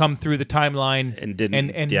that had come through the timeline And didn't-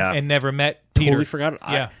 and never met Peter. Totally forgot.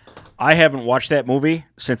 Yeah. I haven't watched that movie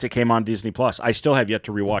since it came on Disney Plus. I still have yet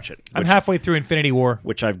to rewatch it. I'm halfway through Infinity War.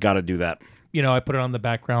 Which I've got to do that. I put it on the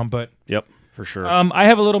background, but Yep, for sure. I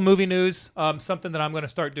have a little movie news. Something that I'm going to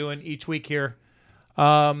start doing each week here.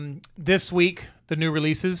 This week, the new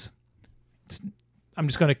releases. I'm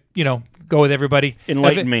just going to, go with everybody.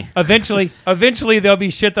 Enlighten me. Eventually, there'll be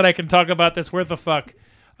shit that I can talk about that's worth a fuck.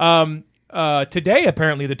 Today,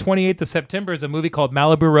 apparently, the 28th of September is a movie called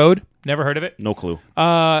Malibu Road. Never heard of it. No clue.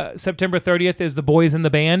 September 30th is The Boys in the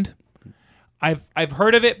Band. I've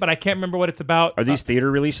heard of it, but I can't remember what it's about. Are these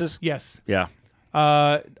theater releases? Yes. Yeah.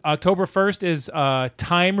 October 1st is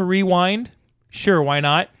Time Rewind. Sure, why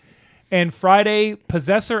not? And Friday,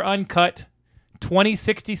 Possessor Uncut,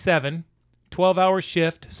 2067, 12-hour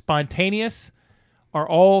shift, Spontaneous are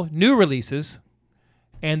all new releases.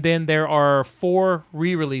 And then there are 4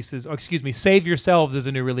 re-releases. Oh, excuse me, Save Yourselves is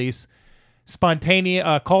a new release.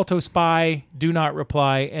 Spontaneous, Call to Spy, Do Not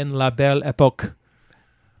Reply, and La Belle Époque.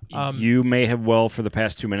 You may have for the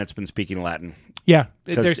past 2 minutes been speaking Latin. Yeah.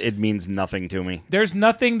 Because it means nothing to me. There's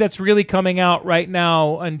nothing that's really coming out right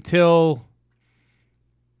now until...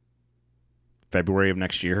 February of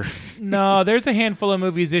next year. No, there's a handful of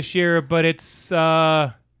movies this year, but it's...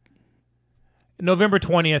 November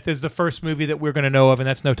 20th is the first movie that we're going to know of, and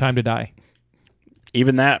that's No Time to Die.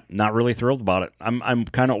 Even that, not really thrilled about it. I'm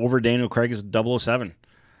kind of over Daniel Craig's 007.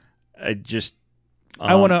 I just...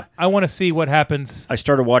 I want to see what happens. I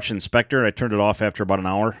started watching Spectre. I turned it off after about an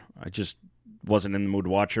hour. I just wasn't in the mood to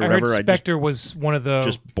watch it or whatever. I heard Spectre was one of the...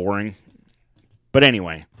 Just boring. But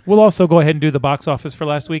anyway. We'll also go ahead and do the box office for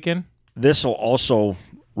last weekend. This will also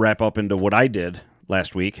wrap up into what I did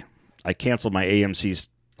last week. I canceled my AMC's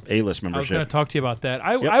A-list membership. I was going to talk to you about that.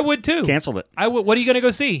 I would too. Canceled it. I would. What are you going to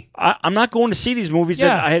go see? I'm not going to see these movies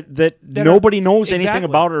Yeah. that nobody knows anything Exactly.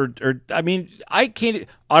 about. Or I mean, I can't.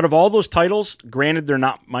 Out of all those titles, granted they're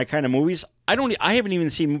not my kind of movies. I haven't even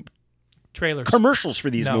seen Trailers. commercials for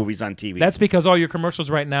these No. movies on TV. That's because all your commercials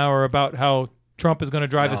right now are about how Trump is going to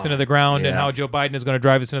drive us into the ground and yeah. how Joe Biden is going to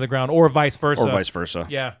drive us into the ground, or vice versa. or vice versa.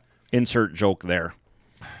 Yeah. Insert joke there.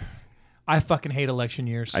 I fucking hate election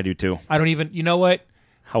years. I do too. I don't even. You know what?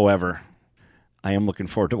 However, I am looking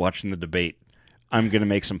forward to watching the debate. I'm going to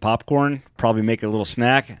make some popcorn, probably make a little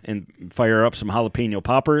snack, and fire up some jalapeno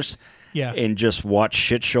poppers. Yeah. And just watch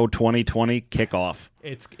Shit Show 2020 kick off.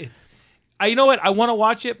 It's. You know what? I want to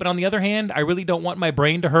watch it, but on the other hand, I really don't want my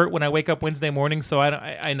brain to hurt when I wake up Wednesday morning. So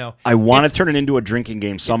I know. I want to turn it into a drinking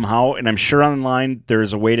game somehow, and I'm sure online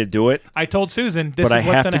there's a way to do it. I told Susan this But I is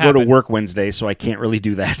what's have going to to go happen. to work Wednesday, so I can't really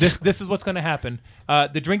do that. This is what's going to happen.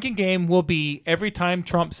 The drinking game will be every time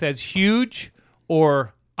Trump says huge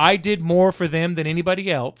or I did more for them than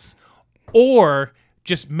anybody else, or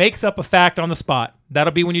just makes up a fact on the spot.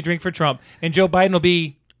 That'll be when you drink for Trump. And Joe Biden will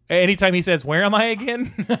be anytime he says, "Where am I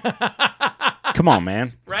again?" Come on,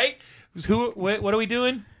 man. Right? What are we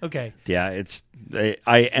doing? Okay. Yeah,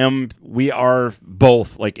 we are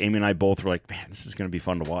both, like Amy and I both were like, man, this is going to be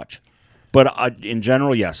fun to watch. But in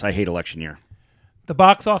general, yes, I hate election year. The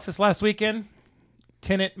box office last weekend,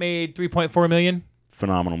 Tenet made $3.4 million.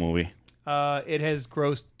 Phenomenal movie. It has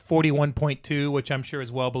grossed 41.2, which I'm sure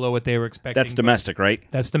is well below what they were expecting. That's domestic, right?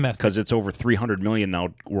 That's domestic. Because it's over 300 million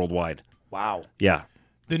now worldwide. Wow. Yeah.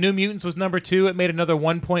 The New Mutants was number 2. It made another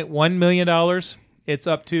 $1.1 million. It's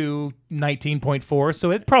up to 19.4,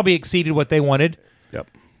 so it probably exceeded what they wanted. Yep.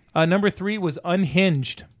 Number 3 was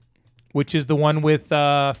Unhinged, which is the one with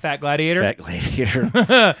Fat Gladiator. Fat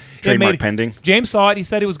Gladiator. Trademark pending. James saw it. He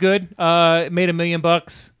said it was good. It made $1 million,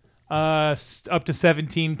 up to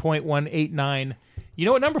 17.189. You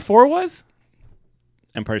know what number 4 was?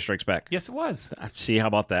 Empire Strikes Back. Yes, it was. See, how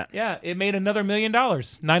about that? Yeah, it made another $1 million,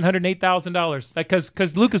 $908,000.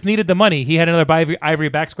 Because Lucas needed the money. He had another ivory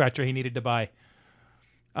back scratcher he needed to buy.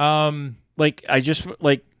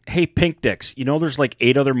 Hey, Pink Dicks, you know there's like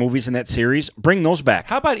 8 other movies in that series? Bring those back.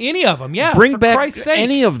 How about any of them? Yeah, Bring for back Christ's sake.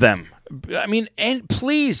 any of them. I mean, and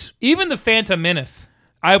please. Even the Phantom Menace.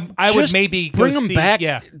 I would maybe go bring them see, back.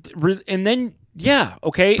 Yeah. And then, yeah,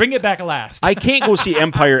 okay. Bring it back last. I can't go see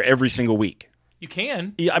Empire every single week. You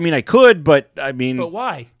can. Yeah, I mean, I could, but I mean. But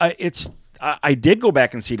why? I did go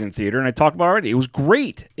back and see it in theater, and I talked about it already. It was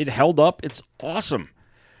great. It held up. It's awesome.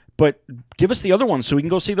 But give us the other ones so we can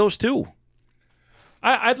go see those too.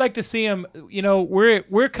 I'd like to see them. You know,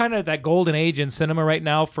 we're kind of that golden age in cinema right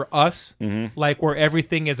now for us, like where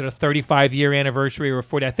everything is at a 35-year anniversary or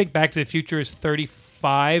 40. I think Back to the Future is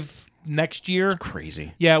 35 next year. It's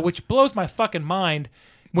crazy. Yeah, which blows my fucking mind.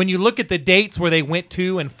 When you look at the dates where they went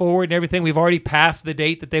to and forward and everything, we've already passed the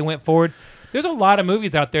date that they went forward. There's a lot of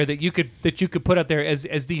movies out there that you could put out there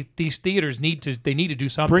as these theaters need to do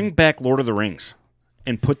something. Bring back Lord of the Rings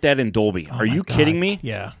and put that in Dolby. Are you kidding me?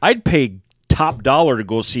 Yeah. I'd pay top dollar to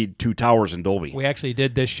go see Two Towers in Dolby. We actually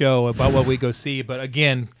did this show about what we go see, but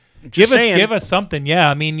again, Just saying. give us something. Yeah,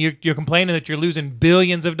 I mean, you're complaining that you're losing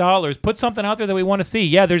billions of dollars. Put something out there that we want to see.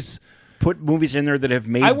 Yeah, Put movies in there that have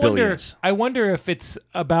made billions. I wonder if it's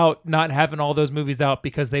about not having all those movies out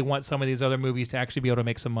because they want some of these other movies to actually be able to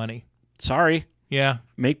make some money. Sorry. Yeah.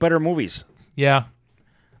 Make better movies. Yeah.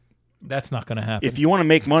 That's not going to happen. If you want to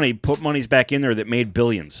make money, put monies back in there that made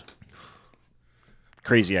billions.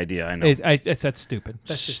 Crazy idea, I know. That's stupid.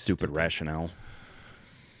 That's just stupid rationale.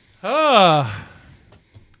 I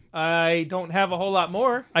don't have a whole lot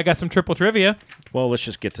more. I got some triple trivia. Well, let's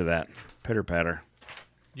just get to that. Pitter patter.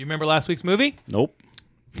 You remember last week's movie? Nope.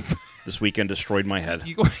 This weekend destroyed my head.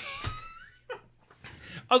 I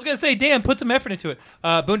was going to say, Dan, put some effort into it.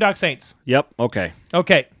 Boondock Saints. Yep, okay.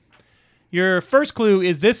 Okay. Your first clue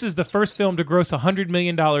is this is the first film to gross $100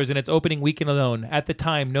 million in its opening weekend alone. At the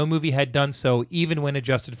time, no movie had done so, even when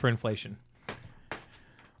adjusted for inflation.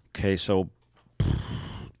 Okay, so,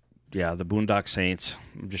 yeah, the Boondock Saints.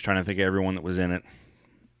 I'm just trying to think of everyone that was in it.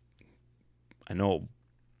 I know,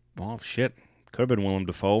 well, shit. Could have been Willem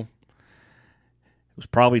Dafoe. It was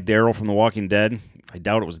probably Daryl from The Walking Dead. I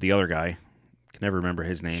doubt it was the other guy. Can never remember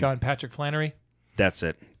his name. Sean Patrick Flannery. That's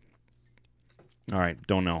it. All right,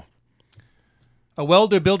 don't know. A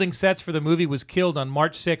welder building sets for the movie was killed on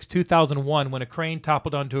March 6, 2001 when a crane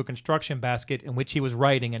toppled onto a construction basket in which he was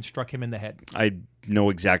riding and struck him in the head. I know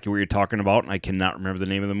exactly what you're talking about, and I cannot remember the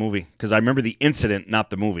name of the movie because I remember the incident, not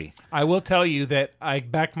the movie. I will tell you that I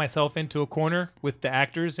backed myself into a corner with the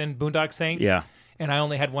actors in Boondock Saints, and I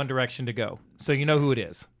only had one direction to go. So you know who it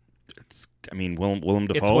is. Willem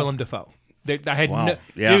Dafoe? It's Willem Dafoe. I had wow.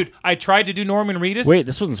 Dude, I tried to do Norman Reedus. Wait,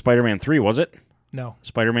 this wasn't Spider-Man 3, was it? No.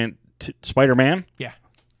 Spider-Man? Yeah.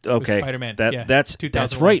 Okay. Spider-Man.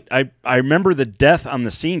 That's right. I remember the death on the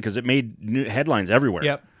scene because it made new headlines everywhere.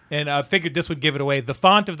 Yep. And I figured this would give it away. The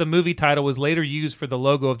font of the movie title was later used for the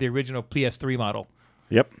logo of the original PS3 model.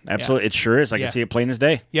 Yep, absolutely. Yeah. It sure is. I can see it plain as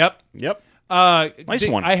day. Yep. Nice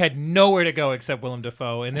one. I had nowhere to go except Willem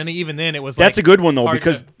Dafoe, and then even then it was that's a good one though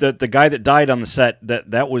because the guy that died on the set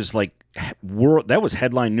that was like that was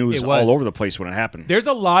headline news all over the place when it happened. There's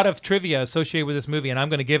a lot of trivia associated with this movie, and I'm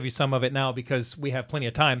going to give you some of it now because we have plenty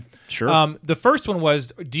of time. Sure. The first one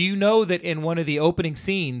was: do you know that in one of the opening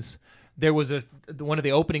scenes there was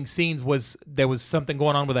something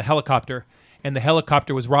going on with a helicopter, and the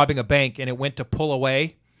helicopter was robbing a bank, and it went to pull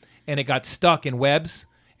away, and it got stuck in webs.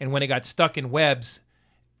 And when it got stuck in webs,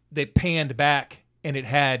 they panned back, and it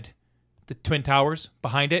had the Twin Towers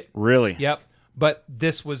behind it. Really? Yep. But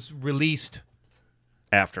this was released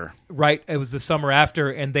after. Right. It was the summer after,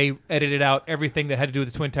 and they edited out everything that had to do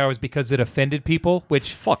with the Twin Towers because it offended people,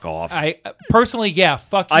 which... Fuck off. I personally,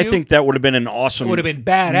 fuck you. I think that would have been an awesome... It would have been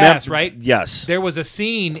badass, right? Yes. There was a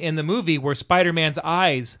scene in the movie where Spider-Man's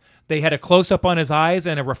eyes... They had a close-up on his eyes,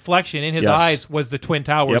 and a reflection in his eyes was the Twin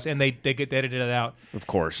Towers, and they edited it out. Of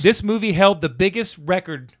course. This movie held the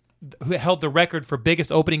record for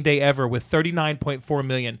biggest opening day ever with $39.4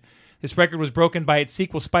 million. This record was broken by its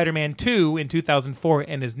sequel, Spider-Man 2, in 2004,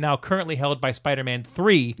 and is now currently held by Spider-Man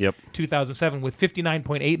 3, 2007, with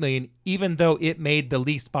 $59.8 million, even though it made the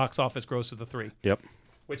least box office gross of the three. Yep.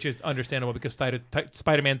 which is understandable because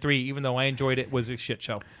Spider-Man 3, even though I enjoyed it, was a shit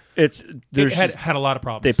show. It had a lot of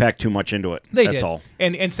problems. They packed too much into it. They That's did. all.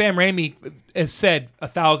 And Sam Raimi has said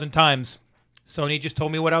 1,000 times, Sony just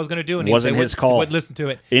told me what I was going to do, and Wasn't his call. Wouldn't listen to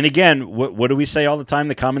it. And again, what do we say all the time?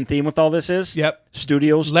 The common theme with all this is, Yep.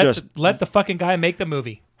 Studios let the fucking guy make the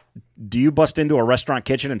movie. Do you bust into a restaurant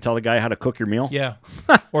kitchen and tell the guy how to cook your meal? Yeah,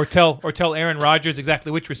 or tell Aaron Rodgers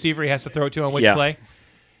exactly which receiver he has to throw it to on which play.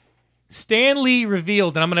 Stan Lee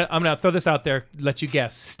revealed, and I'm gonna throw this out there, let you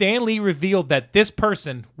guess. Stan Lee revealed that this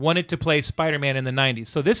person wanted to play Spider-Man in the 90s.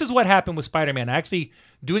 So this is what happened with Spider-Man. Actually,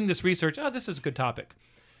 doing this research, this is a good topic.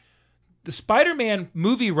 The Spider-Man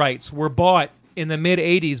movie rights were bought in the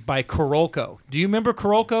mid-'80s by Carolco. Do you remember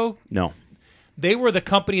Carolco? No. They were the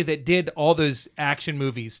company that did all those action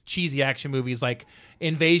movies, cheesy action movies like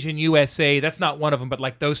Invasion USA. That's not one of them, but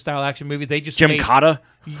like those style action movies. They just Gymkata?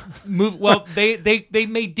 They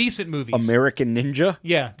made decent movies. American Ninja?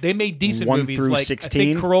 Yeah, they made decent 1 movies. through Like 16? I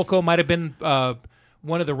think Carolco might have been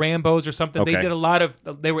one of the Rambos or something. Okay. They did a lot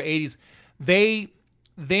of. They were 80s. They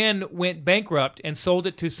then went bankrupt and sold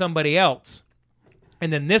it to somebody else,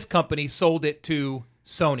 and then this company sold it to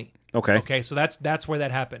Sony. Okay. Okay, so that's where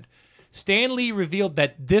that happened. Stan Lee revealed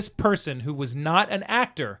that this person, who was not an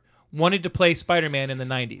actor, wanted to play Spider-Man in the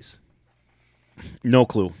 90s. No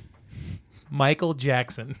clue. Michael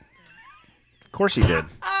Jackson. Of course he did.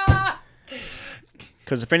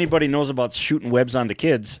 Because if anybody knows about shooting webs onto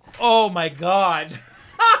kids... Oh, my God.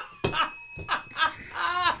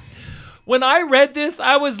 When I read this,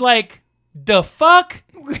 I was like, the fuck?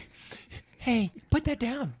 Hey, put that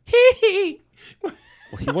down. Well,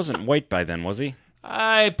 he wasn't white by then, was he?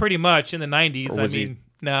 Pretty much in the 90s. Or was he-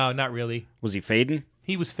 no, not really. Was he fading?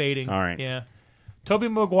 He was fading. All right. Yeah. Tobey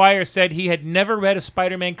Maguire said he had never read a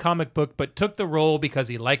Spider-Man comic book, but took the role because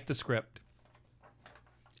he liked the script.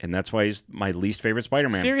 And that's why he's my least favorite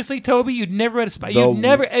Spider-Man. Seriously, Toby, you'd never read a Spider-Man. Though- You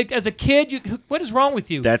never, as a kid, what is wrong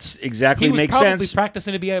with you? That's exactly he was makes probably sense.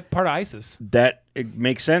 practicing to be a part of ISIS. It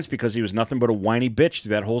makes sense because he was nothing but a whiny bitch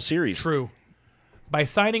through that whole series. True. By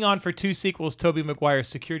signing on for 2 sequels, Tobey Maguire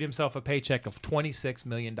secured himself a paycheck of $26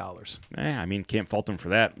 million. I mean, can't fault him for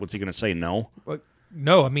that. What's he going to say? No?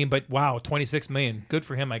 No, but wow, $26 million. Good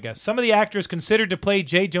for him, I guess. Some of the actors considered to play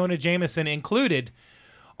J. Jonah Jameson included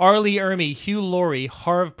R. Lee Ermey, Hugh Laurie,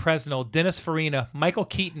 Harv Presnell, Dennis Farina, Michael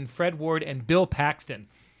Keaton, Fred Ward, and Bill Paxton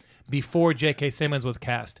before J.K. Simmons was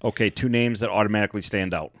cast. Okay, 2 names that automatically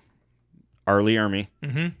stand out. R. Lee Ermey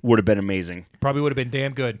would have been amazing. Probably would have been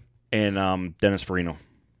damn good. And Dennis Farina.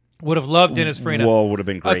 Would have loved Dennis Farina. Whoa, would have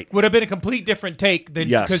been great. Would have been a complete different take than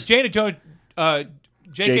because J.K.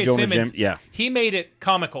 Simmons. He made it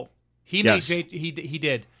comical. He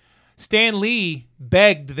did. Stan Lee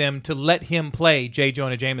begged them to let him play J.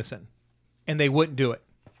 Jonah Jameson, and they wouldn't do it.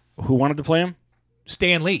 Who wanted to play him?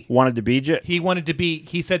 Stan Lee wanted to be J. He wanted to be.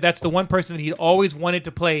 He said that's the one person that he always wanted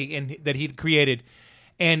to play and that he'd created,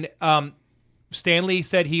 and Stan Lee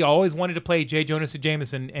said he always wanted to play J. Jonah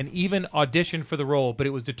Jameson and even auditioned for the role, but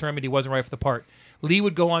it was determined he wasn't right for the part. Lee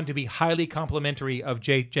would go on to be highly complimentary of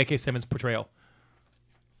J.K. Simmons' portrayal.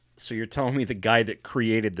 So you're telling me the guy that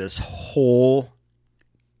created this whole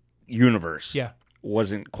universe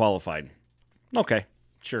wasn't qualified? Okay,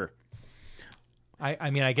 sure.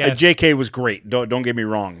 I mean, I guess J.K. was great. Don't get me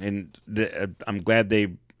wrong, and I'm glad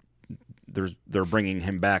they're bringing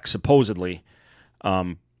him back supposedly.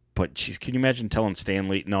 But geez, can you imagine telling Stan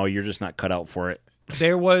Lee, no, you're just not cut out for it?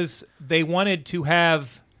 They wanted to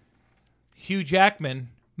have Hugh Jackman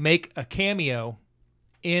make a cameo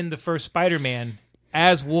in the first Spider-Man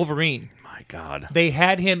as Wolverine. My God. They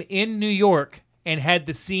had him in New York and had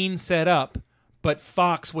the scene set up, but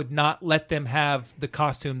Fox would not let them have the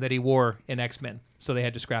costume that he wore in X-Men, so they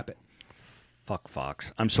had to scrap it. Fuck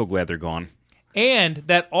Fox. I'm so glad they're gone. And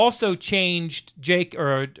that also changed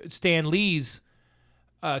Stan Lee's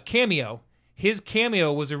cameo. His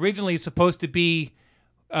cameo was originally supposed to be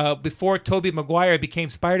before Tobey Maguire became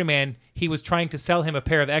Spider-Man. He was trying to sell him a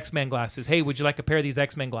pair of X-Men glasses. Hey, would you like a pair of these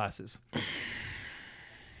X-Men glasses?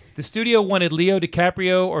 The studio wanted Leo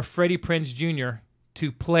DiCaprio or Freddie Prinze Jr.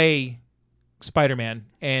 to play Spider-Man,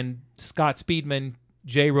 and Scott Speedman,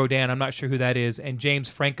 Jay Rodan, I'm not sure who that is, and James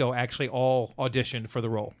Franco actually all auditioned for the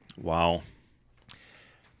role. Wow.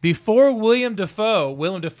 Before Willem Dafoe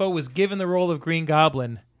was given the role of Green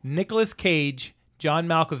Goblin, Nicolas Cage, John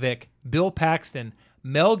Malkovich, Bill Paxton,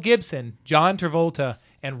 Mel Gibson, John Travolta,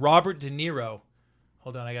 and Robert De Niro.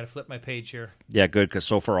 Hold on, I got to flip my page here. Yeah, good, because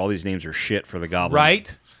so far all these names are shit for the Goblin.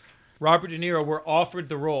 Right? Robert De Niro were offered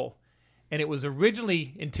the role, and it was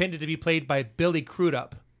originally intended to be played by Billy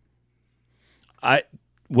Crudup.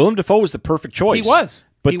 Willem Dafoe was the perfect choice. He was.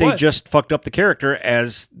 But He they was. just fucked up the character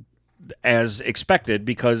as expected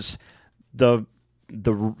because the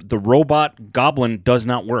robot goblin does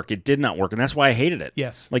not work. It did not work, and that's why I hated it.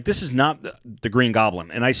 Yes. Like, this is not the Green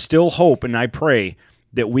Goblin, and I still hope and I pray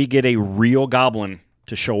that we get a real goblin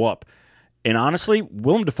to show up. And honestly,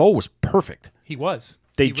 Willem Dafoe was perfect. He was.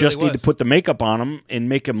 They He just really need was. to put the makeup on him and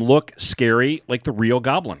make him look scary like the real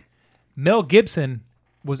goblin. Mel Gibson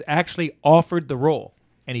was actually offered the role,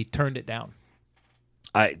 and he turned it down,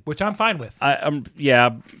 which I'm fine with. I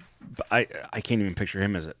can't even picture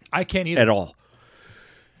him as it I can't either. at all.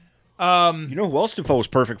 You know who else Dafoe was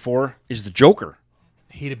perfect for is the Joker,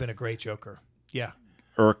 He'd have been a great Joker. Yeah.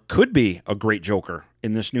 or could be a great Joker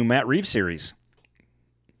in this new Matt Reeves series.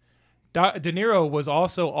 De Niro was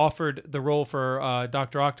also offered the role for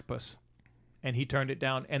Dr. Octopus, and he turned it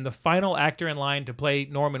down. And the final actor in line to play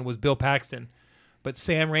Norman was Bill Paxton. But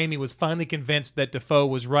Sam Raimi was finally convinced that Dafoe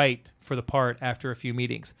was right for the part after a few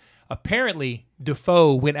meetings. Apparently,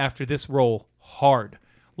 Dafoe went after this role hard.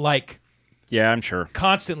 Like, Yeah, I'm sure.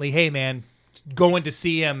 constantly, hey, man, going to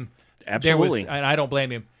see him. Absolutely. And I don't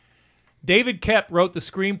blame him. David Koepp wrote the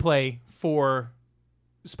screenplay for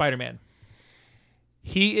Spider-Man.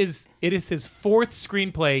 It is his fourth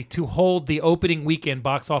screenplay to hold the opening weekend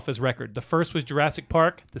box office record. The first was Jurassic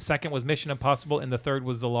Park, the second was Mission Impossible, and the third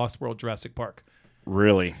was The Lost World Jurassic Park.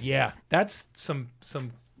 Really? Yeah, that's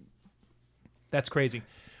that's crazy.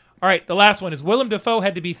 All right, the last one is Willem Dafoe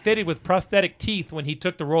had to be fitted with prosthetic teeth when he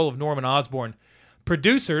took the role of Norman Osborn.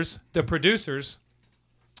 The producers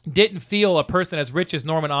didn't feel a person as rich as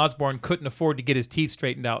Norman Osborn couldn't afford to get his teeth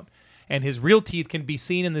straightened out. And his real teeth can be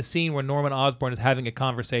seen in the scene where Norman Osborn is having a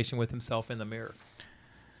conversation with himself in the mirror.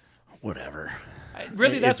 Whatever.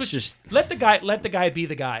 Really, that's It's what just- let the guy be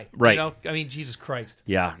the guy. Right. You know? I mean, Jesus Christ.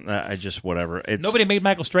 Yeah, I just whatever. It's Nobody made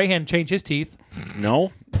Michael Strahan change his teeth.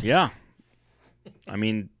 No. Yeah. I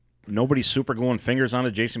mean, nobody's super gluing fingers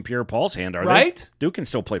onto Jason Pierre-Paul's hand, are Right? they? Duke can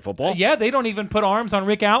still play football. Yeah, they don't even put arms on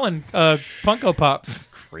Rick Allen Funko Pops.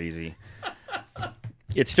 Crazy.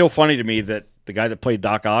 It's still funny to me that the guy that played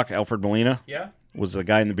Doc Ock, Alfred Molina, Yeah. was the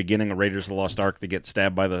guy in the beginning of Raiders of the Lost Ark that gets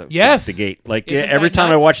stabbed by the gate. Like Isn't every that time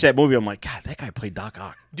nuts? I watch that movie, I'm like, God, that guy played Doc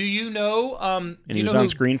Ock, Do you know? and he was on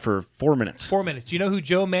screen for 4 minutes. 4 minutes. Do you know who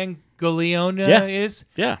Joe Manganiello Yeah. is?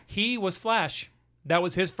 Yeah, He was Flash. That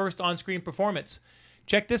was his first on-screen performance.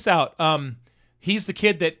 Check this out. He's the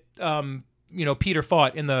kid that Peter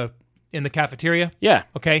fought in the cafeteria. yeah,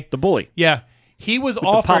 Okay. the bully Yeah. He was with the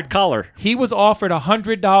offered pop collar. He was offered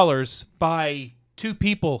 $100 by two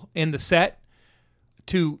people in the set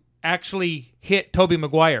to actually hit Tobey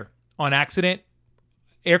Maguire on accident,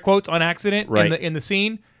 air quotes on accident, Right. in the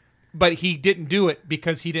scene, but he didn't do it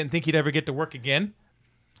because he didn't think he'd ever get to work again.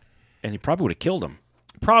 And he probably would have killed him.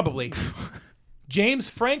 Probably. James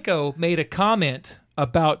Franco made a comment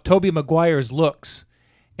about Tobey Maguire's looks,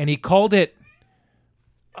 and he called it,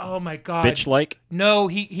 oh my God. Bitch-like. No,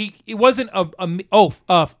 it wasn't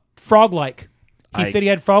frog-like. He said he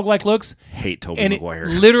had frog-like looks. Hate Tobey And Maguire. it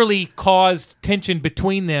literally caused tension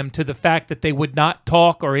between them to the fact that they would not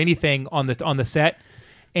talk or anything on the set.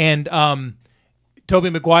 And Tobey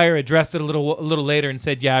Maguire addressed it a little later and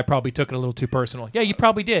said, "Yeah, I probably took it a little too personal." Yeah, you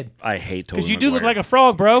probably did. I hate Tobey Maguire. Because you do look like a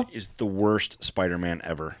frog, bro. Is the worst Spider-Man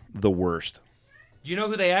ever. The worst. Do you know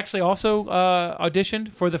who they actually also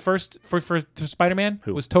auditioned for the first for Spider-Man?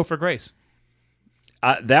 Who? Was Topher Grace.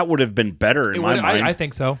 That would have been better in my mind. I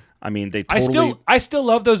think so. I mean, they totally. I still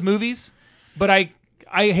love those movies, but I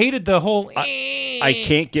hated the whole. I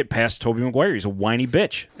can't get past Tobey Maguire. He's a whiny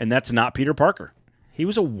bitch, and that's not Peter Parker. He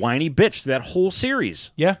was a whiny bitch through that whole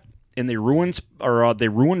series, Yeah. and they ruined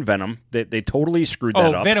Venom. They totally screwed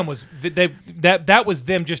that up. Venom was that was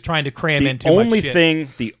them just trying to cram in too much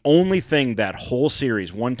shit. The only thing that whole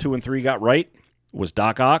series 1, 2, and 3 got right was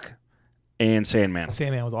Doc Ock and Sandman.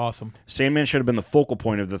 Sandman was awesome. Sandman should have been the focal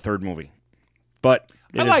point of the third movie, but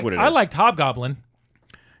it is what it is. I liked Hobgoblin.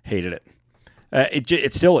 Hated it.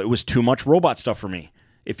 It was too much robot stuff for me.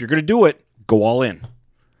 If you're gonna do it, go all in.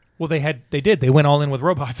 Well, they did. They went all in with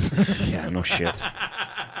robots. Yeah, no shit.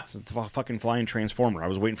 It's a fucking flying transformer. I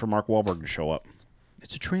was waiting for Mark Wahlberg to show up.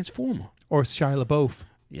 It's a transformer. Or Shia LaBeouf.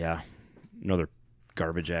 Yeah, another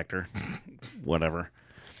garbage actor. Whatever.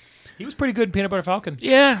 He was pretty good in Peanut Butter Falcon.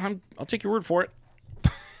 Yeah, I'll take your word for it.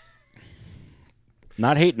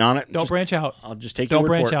 Not hating on it. Don't branch out. I'll just take your Don't word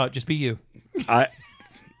branch for it. out. Just be you. I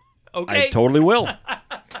Okay. totally will.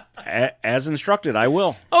 As instructed, I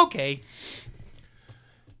will. Okay.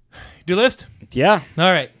 Do list? Yeah,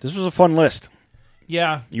 All right. this was a fun list.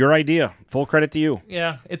 Yeah. Your idea. Full credit to you.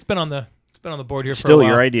 Yeah. It's been on the board here for a Still while.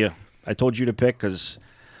 your idea. I told you to pick because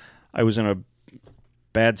I was in a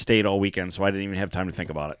bad state all weekend, so I didn't even have time to think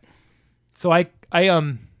about it. So I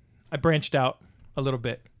branched out a little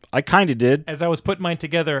bit. I kind of did. As I was putting mine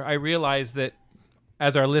together, I realized that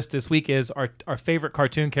as our list this week is our favorite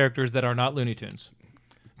cartoon characters that are not Looney Tunes.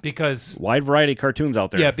 Because wide variety of cartoons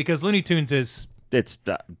out there. Yeah, because Looney Tunes is head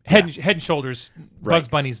and shoulders. Right. Bugs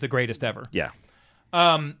Bunny's the greatest ever. Yeah.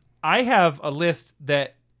 I have a list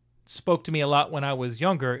that spoke to me a lot when I was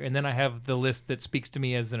younger, and then I have the list that speaks to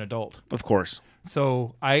me as an adult. Of course.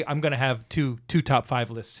 So I'm going to have two top 5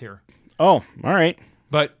 lists here. Oh, all right.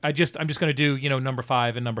 But I'm just going to do number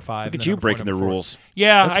 5 and number 5. Look at you breaking the rules.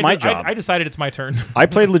 Yeah, that's my job. I decided it's my turn. I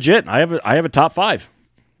played legit. I have a top 5,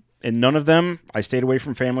 and none of them I stayed away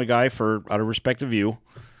from Family Guy out of respect of you.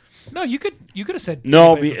 No, you could have said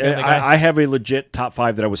no. I have a legit top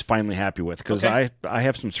 5 that I was finally happy with because I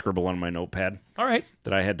have some scribble on my notepad. All right.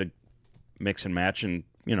 That I had to mix and match, and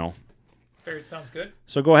Fair, sounds good.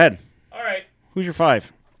 So go ahead. All right. Who's your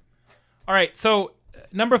 5? All right. So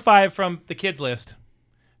number 5 from the kids list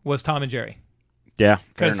was Tom and Jerry. Yeah,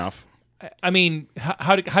 fair enough. I mean,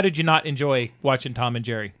 how did you not enjoy watching Tom and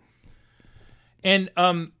Jerry? And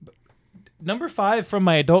number 5 from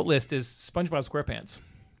my adult list is SpongeBob SquarePants.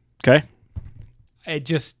 Okay.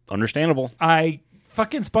 Understandable.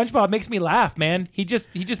 Fucking SpongeBob makes me laugh, man. He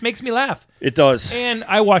just makes me laugh. It does. And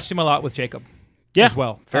I watched him a lot with Jacob. Yeah, as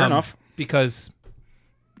well. Fair enough. Because,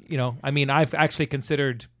 I've actually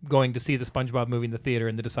considered going to see the SpongeBob movie in the theater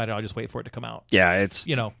and then decided I'll just wait for it to come out. Yeah, it's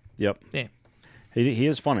Yep. Yeah. He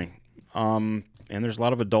is funny. And there's a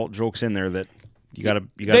lot of adult jokes in there that you gotta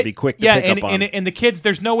be quick to pick up on. And the kids,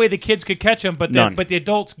 there's no way the kids could catch them, but None. but the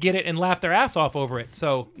adults get it and laugh their ass off over it.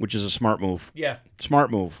 So, which is a smart move. Yeah.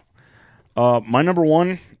 Smart move. My number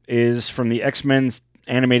 1 is from the X-Men's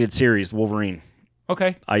animated series, Wolverine.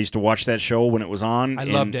 Okay. I used to watch that show when it was on. I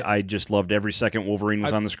loved it. I just loved every second Wolverine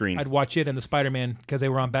was on the screen. I'd watch it and the Spider-Man because they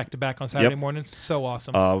were on back-to-back on Saturday mornings. So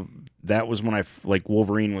awesome. That was when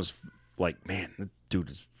Wolverine was like, man, that dude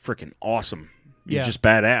is freaking awesome. He's just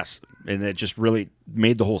badass. And it just really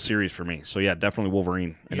made the whole series for me. So, yeah, definitely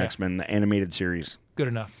Wolverine and X-Men, the animated series. Good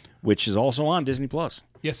enough. Which is also on Disney+.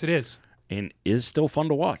 Yes, it is. And is still fun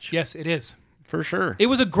to watch. Yes, it is. For sure. It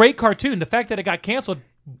was a great cartoon. The fact that it got canceled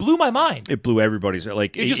blew my mind. It blew everybody's. It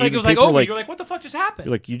was like over. You're like, what the fuck just happened?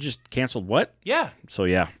 You're like, you just canceled what? Yeah. So,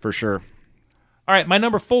 yeah, for sure. All right, my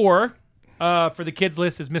number 4 for the kids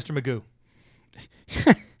list is Mr. Magoo.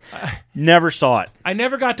 Never saw it. I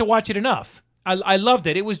never got to watch it enough. I loved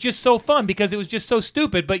it. It was just so fun because it was just so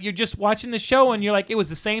stupid, but you're just watching the show and you're like, it was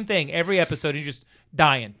the same thing every episode and you're just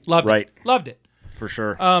dying. Loved it. Loved it. For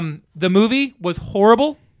sure. The movie was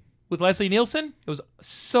horrible with Leslie Nielsen. It was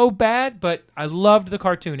so bad, but I loved the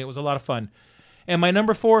cartoon. It was a lot of fun. And my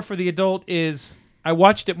number 4 for the adult is I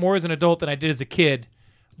watched it more as an adult than I did as a kid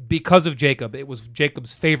because of Jacob. It was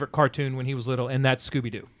Jacob's favorite cartoon when he was little, and that's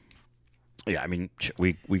Scooby-Doo. Yeah, I mean,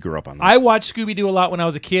 we grew up on that. I watched Scooby-Doo a lot when I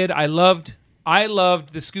was a kid. I loved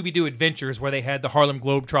the Scooby-Doo adventures where they had the Harlem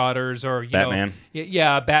Globetrotters or Batman.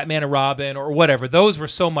 Batman and Robin or whatever. Those were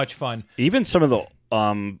so much fun. Even some of the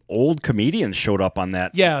old comedians showed up on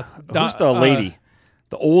that. Yeah. Who's the lady?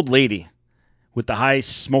 The old lady with the high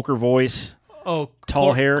smoker voice. Oh,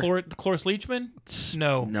 tall hair. Cloris Leachman?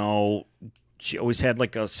 No. She always had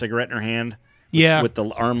like a cigarette in her hand. Yeah. With the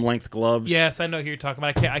arm length gloves. Yes, I know who you're talking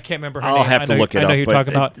about. I can't remember her name. I'll have to look it up. I know who you're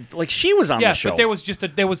talking about. Like she was on the show. Yeah,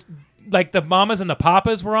 but there was like the Mamas and the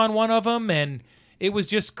Papas were on one of them, and it was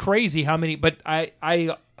just crazy how many. But I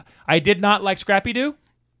did not like Scrappy Doo.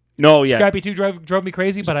 No, yeah. Scrappy Doo drove me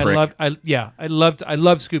crazy, but I loved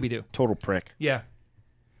Scooby Doo. Total prick. Yeah.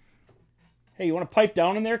 Hey, you want to pipe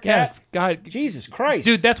down in there, Cat? Yeah, God, Jesus Christ,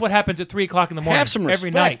 dude, that's what happens at 3:00 in the morning. Have some respect.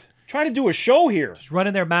 Every night. Trying to do a show here. Just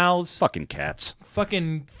running their mouths. Fucking cats.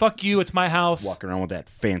 Fucking fuck you. It's my house. Walking around with that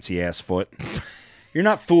fancy ass foot. You're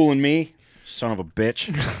not fooling me, son of a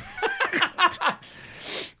bitch.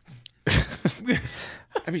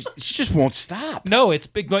 I mean, she just won't stop. No, it's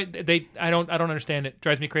big. I don't understand it.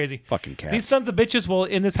 Drives me crazy. Fucking cats. These sons of bitches will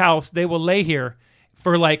in this house. They will lay here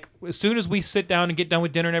for like as soon as we sit down and get done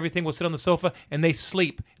with dinner and everything. We'll sit on the sofa and they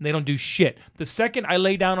sleep and they don't do shit. The second I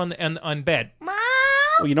lay down on bed.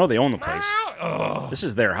 Well, you know they own the place. Ugh. This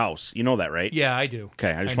is their house. You know that, right? Yeah, I do.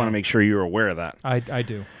 Okay, I just want to make sure you're aware of that. I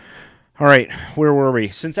do. All right, where were we?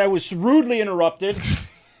 Since I was rudely interrupted.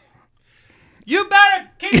 You better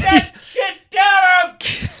keep that shit down!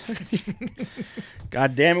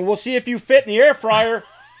 God damn it, we'll see if you fit in the air fryer.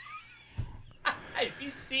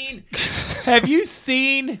 Have you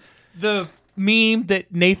seen the meme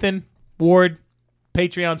that Nathan Ward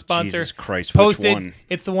Patreon sponsor. Jesus Christ, posted. which one?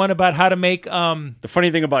 It's the one about how to make The funny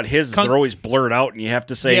thing about his is they're always blurred out, and you have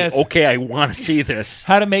to say, Yes. okay, I want to see this.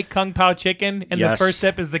 how to make Kung Pao chicken, and Yes. the first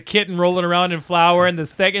step is the kitten rolling around in flour, and the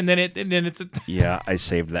second, then it's Yeah, I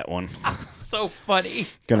saved that one. so funny.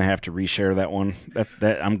 Gonna have to reshare that one.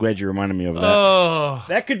 That I'm glad you reminded me of that. Oh,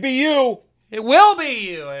 That could be you. it will be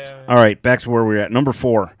you. All right, back to where we're at. Number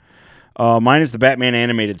 4. Mine is the Batman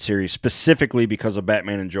animated series, specifically because of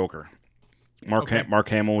Batman and Joker. Mark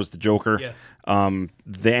Hamill was the Joker. Yes.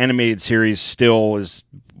 The animated series still is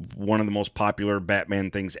one of the most popular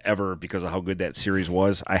Batman things ever because of how good that series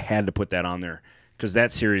was. I had to put that on there because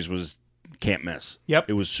that series was can't miss. Yep.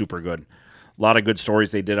 It was super good. A lot of good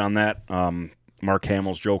stories they did on that. Mark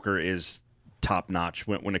Hamill's Joker is top notch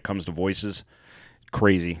when it comes to voices.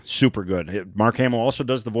 Crazy. Super good. Mark Hamill also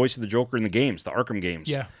does the voice of the Joker in the games, the Arkham games.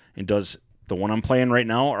 Yeah. And does the one I'm playing right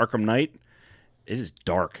now, Arkham Knight. It is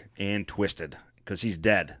dark and twisted because he's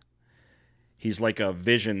dead. He's like a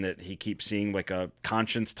vision that he keeps seeing, like a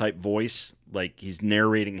conscience type voice. Like he's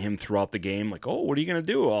narrating him throughout the game. Like, oh, what are you going to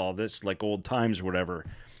do? All this, like old times or whatever.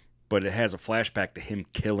 But it has a flashback to him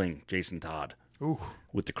killing Jason Todd Ooh,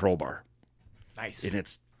 with the crowbar. nice. And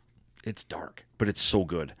it's dark, but it's so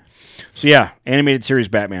good. So yeah, animated series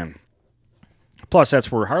Batman. Plus,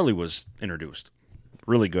 that's where Harley was introduced.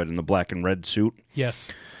 Really good in the black and red suit.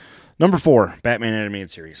 Yes. Number 4, Batman animated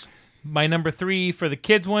series. My number 3 for the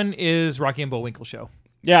kids one is Rocky and Bullwinkle Show.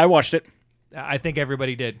 Yeah, I watched it. I think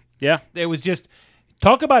everybody did. Yeah. It was just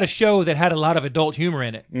talk about a show that had a lot of adult humor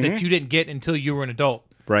in it Mm-hmm. that you didn't get until you were an adult.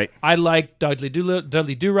 Right. I liked Dudley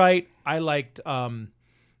Do Right. I liked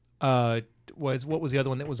what was the other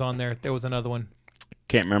one that was on there? There was another one.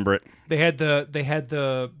 Can't remember it. They had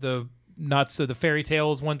the not so the fairy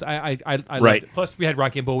tales ones. I Right. liked it. Plus we had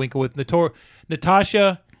Rocky and Bullwinkle with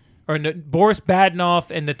Natasha Boris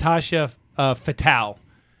Badenoff and Natasha Fatale.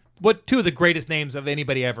 What two of the greatest names of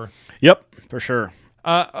anybody ever. Yep, for sure.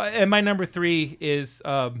 And my number 3 is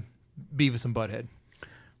Beavis and Butthead.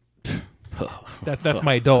 That's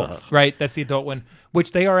my adults, right? That's the adult one,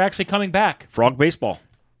 which they are actually coming back. Frog Baseball.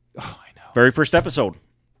 Oh, I know. Very first episode.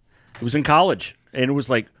 It was in college, and it was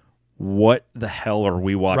like, what the hell are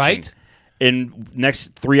we watching? Right? And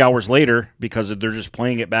next 3 hours later, because they're just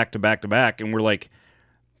playing it back to back to back, and we're like,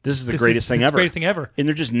 this is the greatest thing ever. Greatest thing ever. And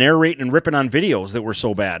they're just narrating and ripping on videos that were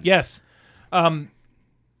so bad. Yes.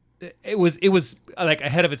 It was like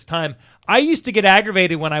ahead of its time. I used to get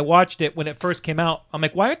aggravated when I watched it when it first came out. I'm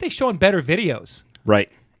like, why aren't they showing better videos?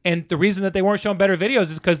 Right. And the reason that they weren't showing better videos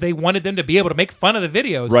is because they wanted them to be able to make fun of the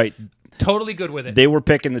videos. Right. Totally good with it. They were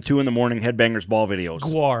picking the 2 a.m. Headbangers Ball videos.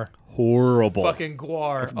 Guar. Horrible. Fucking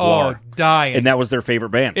Guar. Guar. Oh, dying. And that was their favorite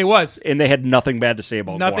band. It was. And they had nothing bad to say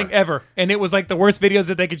about Nothing Guar. ever. And it was like the worst videos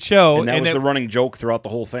that they could show. And that was the running joke throughout the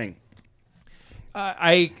whole thing.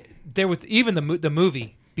 There was even the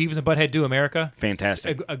movie Beavis and Butthead Do America.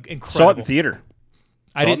 Fantastic. Incredible. Saw it in theater.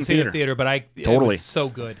 I didn't see it in the theater, but it Totally. was so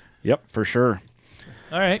good. Yep, for sure.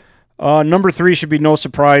 All right. Number 3 should be no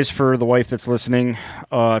surprise for the wife that's listening.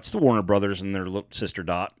 It's the Warner Brothers and their little sister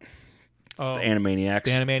Dot. It's the Animaniacs.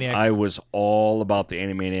 The Animaniacs. I was all about the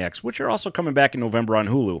Animaniacs, which are also coming back in November on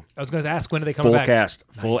Hulu. I was going to ask, when are they coming Full back? cast,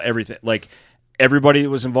 full everything. Like everybody that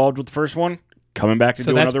was involved with the first one coming back to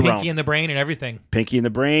So do that's another Pinky round. and the Brain and everything. Pinky and the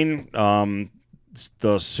Brain,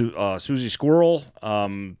 the Susie Squirrel.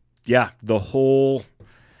 The whole.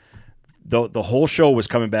 The whole show was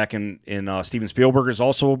coming back, and Steven Spielberg is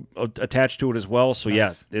also attached to it as well. So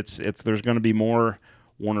Nice. yeah, it's there's going to be more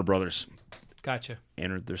Warner Brothers Gotcha.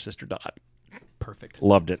 and their sister Dot. Perfect.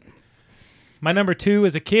 Loved it. My number 2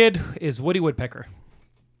 as a kid is Woody Woodpecker.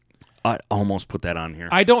 I almost put that on here.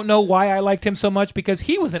 I don't know why I liked him so much because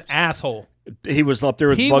he was an asshole. He was up there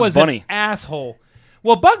with He Bugs was Bunny, an asshole.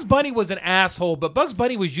 Well, Bugs Bunny was an asshole, but Bugs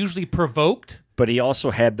Bunny was usually provoked. but he also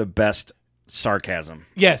had the best sarcasm.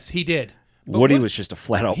 Yes, he did. But Woody was just a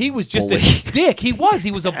flat out. He was just bully. a dick. He was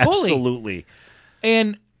a bully. Absolutely.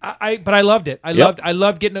 And but I loved it. I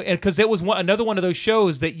loved getting, because it was another one of those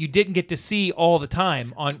shows that you didn't get to see all the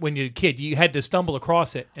time on when you're a kid. You had to stumble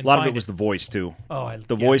across it. And A lot of find it was the voice too. Oh,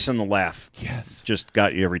 The voice and the laugh. Yes. Just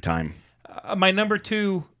got you every time. My number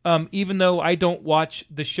 2, even though I don't watch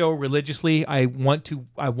the show religiously, I want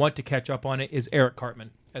to catch up on it, is Eric Cartman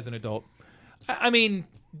as an adult. I mean,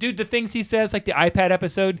 dude, the things he says, like the iPad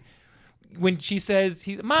episode, when she says,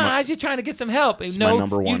 "Ma, I was just trying to get some help." my No,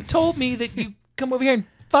 number 1. you told me that you come over here and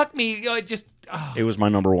fuck me. It was my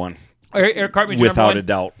number 1. Eric Cartman's your number Without 1? a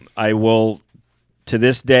doubt. I will, to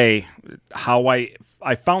this day, how I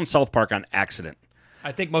found South Park on accident.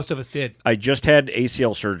 I think most of us did. I just had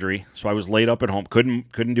ACL surgery, so I was laid up at home.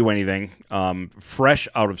 Couldn't do anything. Fresh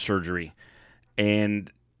out of surgery.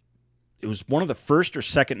 And it was one of the first or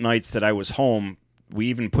second nights that I was home. We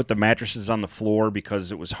even put the mattresses on the floor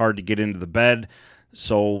because it was hard to get into the bed.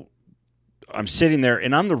 So I'm sitting there,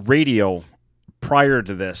 and on the radio prior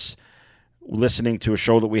to this, listening to a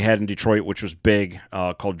show that we had in Detroit, which was big,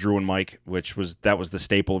 called Drew and Mike, that was the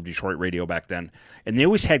staple of Detroit radio back then. And they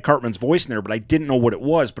always had Cartman's voice in there, but I didn't know what it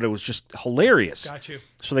was, but it was just hilarious. Got you.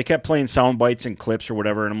 So they kept playing sound bites and clips or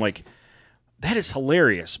whatever, and I'm like, that is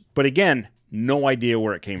hilarious. But again, no idea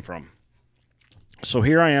where it came from. So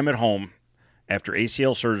here I am at home after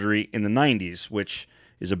ACL surgery in the 90s, which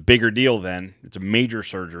is a bigger deal then. It's a major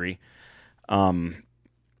surgery.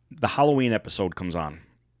 The Halloween episode comes on,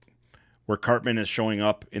 where Cartman is showing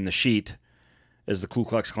up in the sheet as the Ku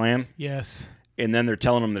Klux Klan. Yes. And then they're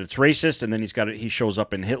telling him that it's racist, and then he shows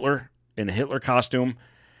up in a Hitler costume.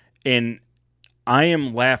 And I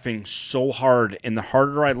am laughing so hard, and the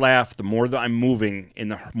harder I laugh, the more that I'm moving,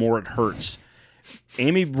 and the more it hurts.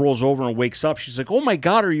 Amy rolls over and wakes up. She's like, "Oh my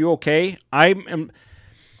God, are you okay?"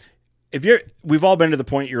 We've all been to the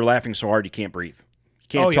point you're laughing so hard you can't breathe.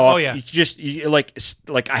 Can't talk. Oh, yeah. You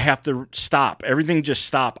like I have to stop. Everything just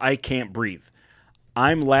stop. I can't breathe.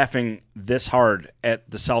 I'm laughing this hard at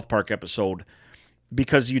the South Park episode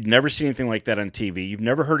because you'd never seen anything like that on TV. You've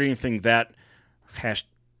never heard anything that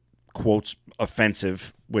quotes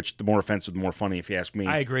offensive, which the more offensive, the more funny, if you ask me.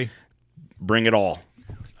 I agree. Bring it all.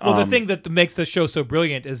 Well, the thing that makes the show so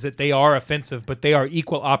brilliant is that they are offensive, but they are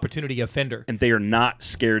equal opportunity offender. And they are not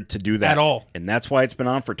scared to do that. At all. And that's why it's been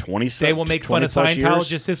on for 20 years. They will make fun of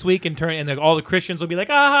Scientologists this week and all the Christians will be like,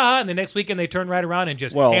 ah, ha, ha, and the next weekend they turn right around and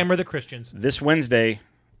just hammer the Christians. This Wednesday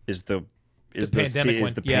is the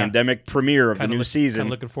pandemic pandemic premiere of the new season. Kind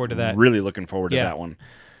of looking forward to that. Really looking forward to that one.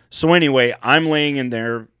 So anyway, I'm laying in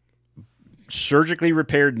there, surgically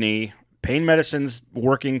repaired knee, pain medicine's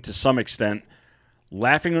working to some extent,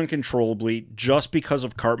 laughing uncontrollably just because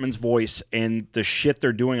of Cartman's voice and the shit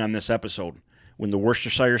they're doing on this episode. When the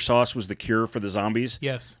Worcestershire sauce was the cure for the zombies.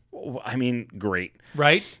 Yes. I mean, great.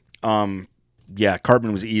 Right? Yeah,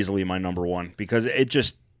 Cartman was easily my number one because it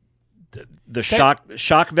just the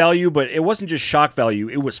shock value, but it wasn't just shock value,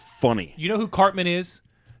 it was funny. You know who Cartman is?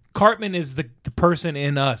 Cartman is the person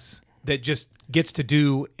in us that just gets to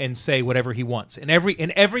do and say whatever he wants. And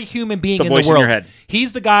every human being in the world, in your head.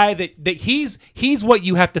 He's the guy that he's what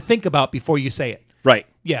you have to think about before you say it. Right.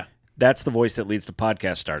 Yeah. That's the voice that leads to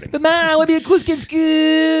podcast starting. But man, I want to be a Kuskin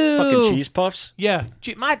school. Fucking cheese puffs? Yeah.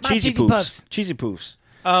 My cheesy puffs. Cheesy poofs.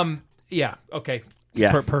 Yeah. Okay.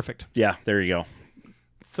 Yeah. Perfect. Yeah. There you go.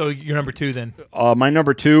 So you're number two then? My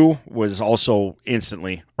number two was also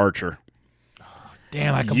instantly Archer.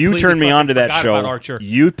 Damn, I completely turned me onto that show. About Archer.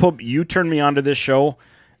 You turned me onto this show,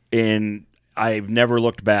 and I've never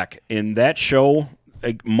looked back. In that show,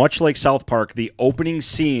 much like South Park, the opening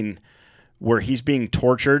scene where he's being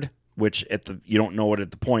tortured, which you don't know it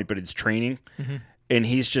at the point, but it's training, and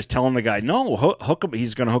he's just telling the guy, "No, hook up."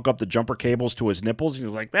 He's going to hook up the jumper cables to his nipples. He's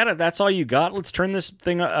like, "That's all you got? Let's turn this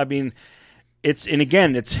thing up." I mean, it's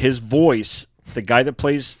his voice, the guy that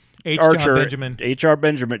plays Archer, H.R.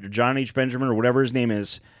 Benjamin, John H. Benjamin, or whatever his name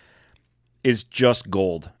is just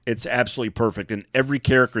gold. It's absolutely perfect. And every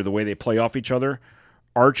character, the way they play off each other,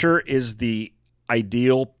 Archer is the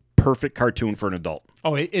ideal, perfect cartoon for an adult.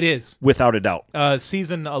 Oh, it is. Without a doubt.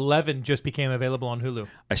 Season 11 just became available on Hulu.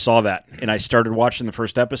 I saw that, and I started watching the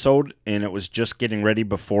first episode, and it was just getting ready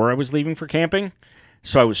before I was leaving for camping.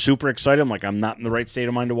 So I was super excited. I'm like, I'm not in the right state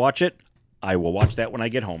of mind to watch it. I will watch that when I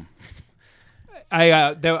get home.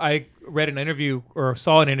 I read an interview or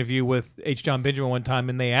saw an interview with H. John Benjamin one time,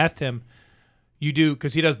 and they asked him, "You do,"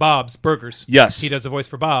 because he does Bob's Burgers. Yes, he does the voice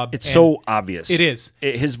for Bob. It's so obvious. It is.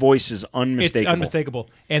 His voice is unmistakable. It's unmistakable.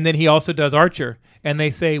 And then he also does Archer, and they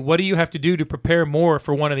say, "What do you have to do to prepare more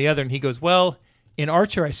for one or the other?" And he goes, "Well, in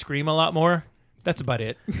Archer, I scream a lot more. That's about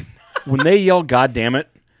it." When they yell "God damn it,"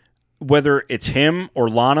 whether it's him or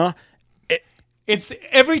Lana. It's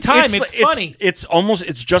every time. It's funny.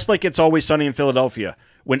 It's just like It's Always Sunny in Philadelphia.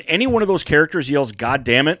 When any one of those characters yells "God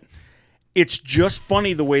damn it," it's just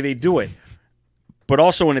funny the way they do it. But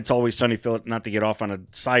also when It's Always Sunny, not to get off on a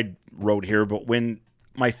side road here, but when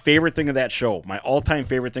my favorite thing of that show, my all-time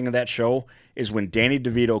favorite thing of that show, is when Danny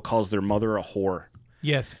DeVito calls their mother a whore.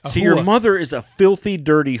 Yes. See, your mother is a filthy,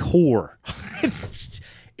 dirty whore.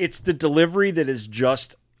 It's the delivery that is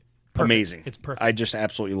just amazing. It's perfect. I just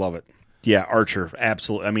absolutely love it. Yeah, Archer,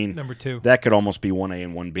 absolutely. I mean, number two. That could almost be 1A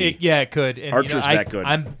and 1B. It could. And, Archer's that good.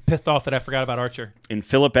 I'm pissed off that I forgot about Archer. And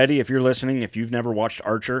Philip Eddy, if you're listening, if you've never watched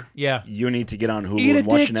Archer, you need to get on Hulu and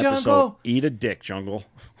watch an episode. Jungle. Eat a dick, Jungle.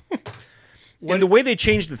 And the way they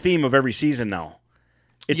change the theme of every season now,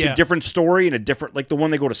 it's a different story and a different, like the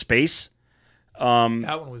one they go to space.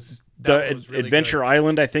 That one was really Adventure good.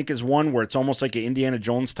 Island, I think, is one where it's almost like an Indiana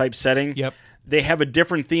Jones type setting. Yep. They have a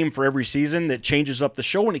different theme for every season that changes up the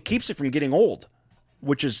show, and it keeps it from getting old,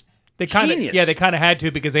 which is genius. They kind of had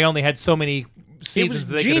to because they only had so many seasons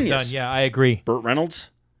they could have done. Yeah, I agree. Burt Reynolds.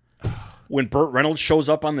 When Burt Reynolds shows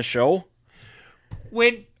up on the show.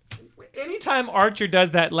 Anytime Archer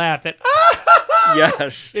does that laugh,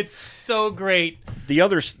 Yes. it's so great. The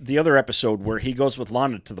other episode where he goes with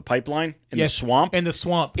Lana to the pipeline in the swamp. In the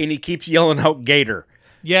swamp. And he keeps yelling out Gator.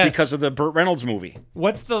 Yes. Because of the Burt Reynolds movie.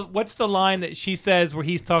 What's the line that she says where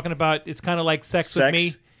he's talking about it's kind of like sex with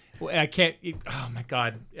me? I can't. Oh my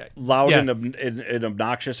God! Loud and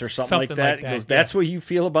obnoxious or something like that. He goes, "That's what you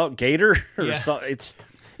feel about Gator."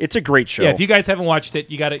 It's a great show. Yeah, if you guys haven't watched it,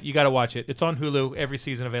 you got to watch it. It's on Hulu. Every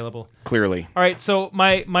season available. Clearly. All right. So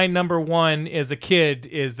my number one as a kid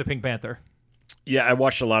is the Pink Panther. Yeah, I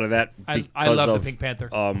watched a lot of that. I love the Pink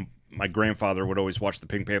Panther. My grandfather would always watch the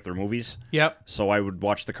Pink Panther movies. Yep. So I would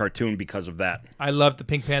watch the cartoon because of that. I love the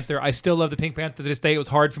Pink Panther. I still love the Pink Panther to this day. It was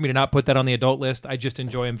hard for me to not put that on the adult list. I just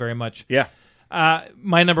enjoy him very much. Yeah.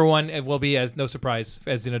 My number one will be, as no surprise,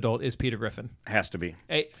 as an adult, is Peter Griffin. Has to be.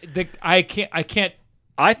 I can't.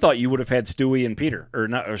 I thought you would have had Stewie and Peter, or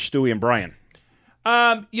Stewie and Brian.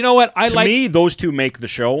 You know what? To me, those two make the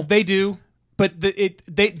show. They do, but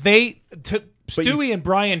Stewie and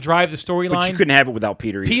Brian drive the storyline. But you couldn't have it without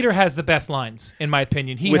Peter either. Peter has the best lines, in my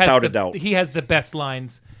opinion. Without a doubt. He has the best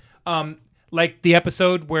lines. Like the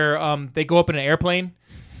episode where they go up in an airplane,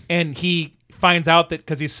 and he finds out that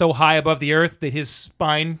because he's so high above the earth that his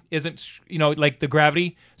spine isn't, like the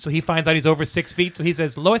gravity. So he finds out he's over 6 feet. So he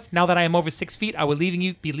says, "Lois, now that I am over 6 feet, I will be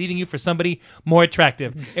leaving you for somebody more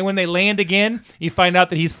attractive." And when they land again, you find out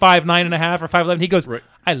that he's 5'9.5" or 5'11". He goes, right.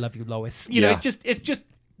 "I love you, Lois." It's just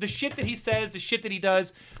the shit that he says, the shit that he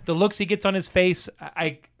does, the looks he gets on his face.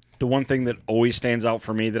 The one thing that always stands out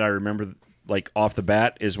for me that I remember, like off the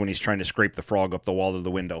bat, is when he's trying to scrape the frog up the wall of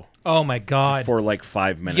the window. Oh my God! For like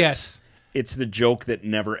 5 minutes. Yes. It's the joke that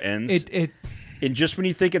never ends. And just when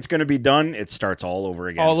you think it's going to be done, it starts all over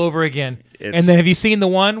again. All over again. And then have you seen the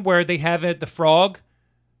one where they have the frog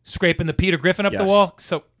scraping the Peter Griffin up the wall?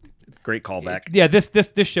 So great callback. Yeah, this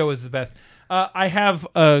show is the best. I have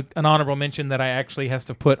an honorable mention that I actually have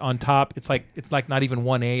to put on top. It's like not even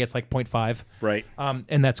 1A. It's like 0.5. Right.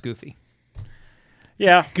 And that's Goofy.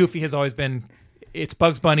 Yeah. Goofy has always been. It's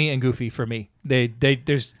Bugs Bunny and Goofy for me.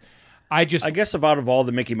 I guess out of all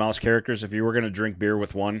the Mickey Mouse characters, if you were going to drink beer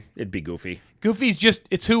with one, it'd be Goofy. Goofy's just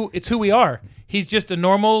it's who we are. He's just a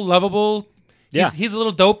normal, lovable. He's a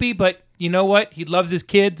little dopey, but you know what? He loves his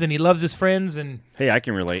kids and he loves his friends. And hey, I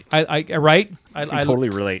can relate. I totally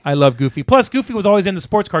relate. I love Goofy. Plus, Goofy was always in the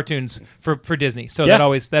sports cartoons for Disney, so that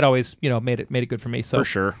always made it good for me. So for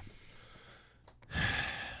sure,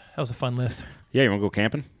 that was a fun list. Yeah, you want to go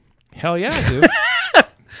camping? Hell yeah, I do.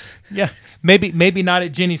 Yeah, maybe not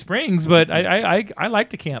at Ginny Springs, but I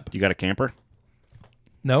like to camp. You got a camper?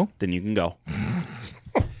 No. Then you can go.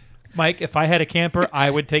 Mike, if I had a camper, I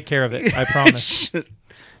would take care of it. I promise.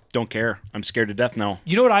 Don't care. I'm scared to death now.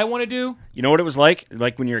 You know what I want to do? You know what it was like?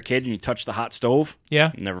 Like when you're a kid and you touch the hot stove?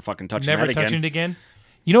 Yeah. Never fucking touching that again. Never touching it again.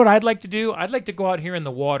 You know what I'd like to do? I'd like to go out here in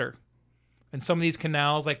the water. And some of these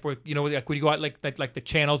canals, like where like when you go out like the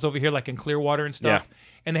channels over here, like in Clearwater and stuff,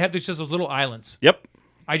 and they have just those little islands. Yep.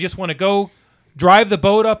 I just want to go drive the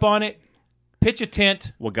boat up on it, pitch a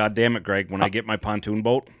tent. Well, goddamn it, Greg! When I get my pontoon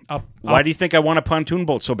boat, why do you think I want a pontoon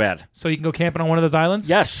boat so bad? So you can go camping on one of those islands?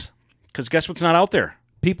 Yes, because guess what's not out there?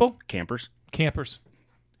 People? Campers.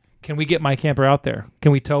 Can we get my camper out there?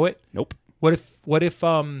 Can we tow it? Nope. What if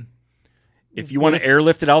If you want to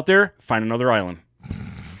airlift it out there, find another island.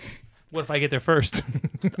 What if I get there first?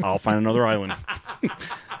 I'll find another island.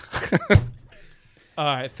 All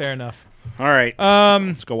right, fair enough. All right.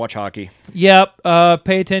 Let's go watch hockey. Yep.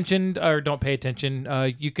 Pay attention or don't pay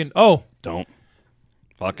attention. You can. Oh. Don't.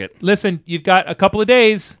 Fuck it. Listen, you've got a couple of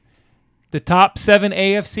days. The top 7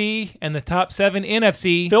 AFC and the top 7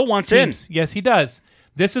 NFC. Phil wants teams. in. Yes, he does.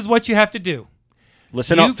 This is what you have to do.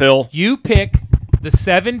 Listen up, Phil. You pick the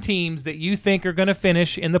 7 teams that you think are going to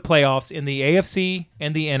finish in the playoffs in the AFC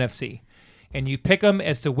and the NFC. And you pick them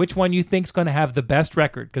as to which one you think is going to have the best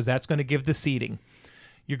record because that's going to give the seeding.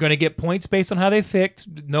 You're going to get points based on how they picked.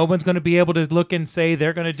 No one's going to be able to look and say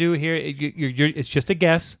they're going to do here. It's just a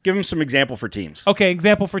guess. Give them some example for teams. Okay,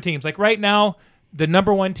 example for teams. Like right now, the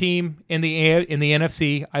number 1 team in the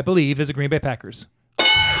NFC, I believe, is the Green Bay Packers.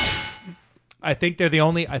 I think they're the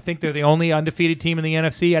only undefeated team in the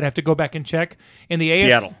NFC. I'd have to go back and check. In the AFC,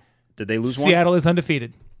 Seattle. Did they lose one? Seattle is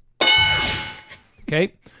undefeated.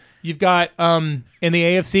 Okay. You've got in the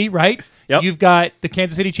AFC, right? Yep. You've got the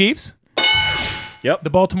Kansas City Chiefs. Yep. The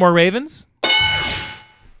Baltimore Ravens.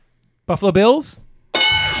 Buffalo Bills.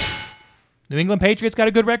 New England Patriots got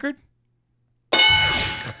a good record.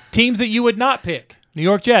 Teams that you would not pick. New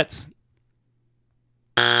York Jets.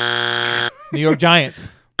 New York Giants.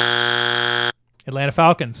 Atlanta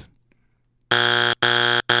Falcons.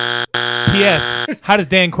 P.S. How does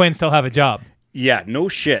Dan Quinn still have a job? Yeah, no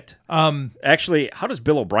shit. Actually, how does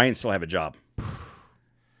Bill O'Brien still have a job?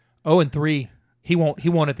 0-3. He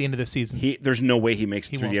won't at the end of the season. There's no way he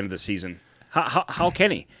makes it through the end of the season. How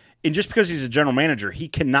can he? And just because he's a general manager, he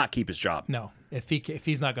cannot keep his job. No, if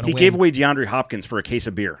he's not going to win. He gave away DeAndre Hopkins for a case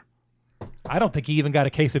of beer. I don't think he even got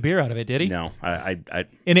a case of beer out of it, did he? No, And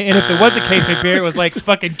if it was a case of beer, it was like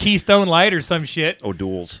fucking Keystone Light or some shit.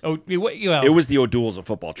 O'Doul's. Well, it was the O'Doul's of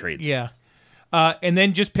football trades. Yeah. And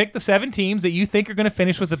then just pick the 7 teams that you think are going to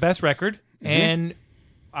finish with the best record, and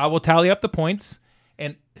I will tally up the points.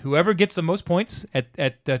 And whoever gets the most points at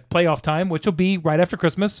playoff time, which will be right after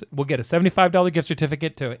Christmas, will get a $75 gift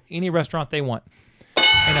certificate to any restaurant they want.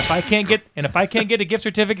 And if I can't get a gift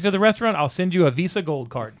certificate to the restaurant, I'll send you a Visa Gold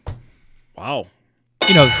card. Wow.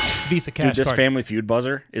 Visa cash Dude, this card. Family Feud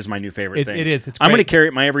buzzer is my new favorite thing. It is. It's I'm great. going to carry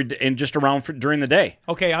it my every day and just around during the day.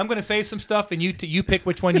 Okay, I'm going to say some stuff, and you pick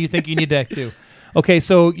which one you think you need to do. Okay,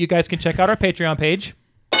 so you guys can check out our Patreon page.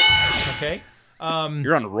 Okay.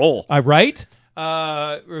 You're on a roll. Right.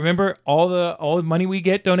 Remember, all the money we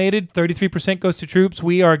get donated, 33% goes to troops.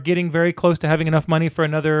 We are getting very close to having enough money for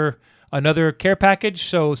another care package.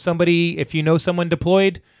 So somebody, if you know someone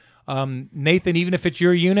deployed, Nathan, even if it's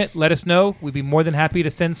your unit, let us know. We'd be more than happy to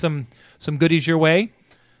send some goodies your way.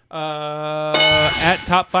 At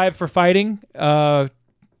Top 5 for Fighting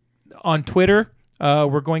on Twitter.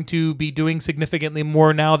 We're going to be doing significantly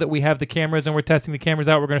more now that we have the cameras and we're testing the cameras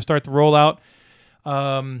out. We're going to start the rollout.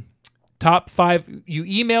 Top 5. You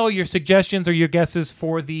email your suggestions or your guesses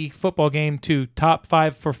for the football game to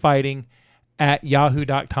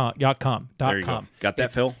top5forfighting@yahoo.com. There you go. Got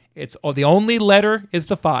that, Phil? It's the only letter is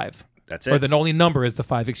the 5. That's it. Or the only number is the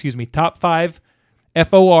 5. Excuse me. Top 5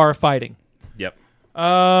 FOR Fighting. Yep.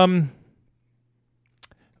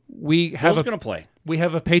 We have Phil's going to play. We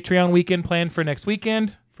have a Patreon weekend planned for next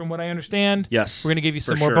weekend, from what I understand. Yes. We're going to give you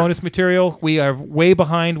some for more sure. bonus material. We are way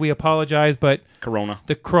behind. We apologize, but Corona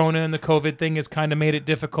and the COVID thing has kind of made it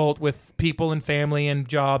difficult with people and family and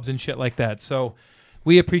jobs and shit like that. So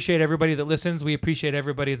we appreciate everybody that listens. We appreciate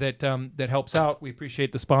everybody that helps out. We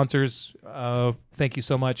appreciate the sponsors. Thank you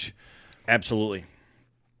so much. Absolutely.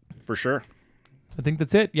 For sure. I think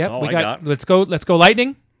that's it. Yep. That's all I got. Let's go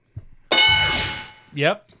Lightning.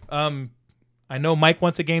 Yep. I know Mike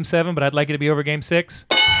wants a game 7, but I'd like it to be over game 6.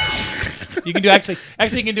 You can do actually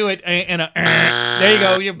you can do it in a there you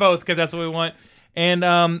go. You're both, because that's what we want.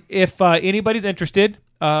 And if anybody's interested,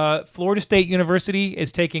 Florida State University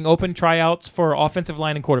is taking open tryouts for offensive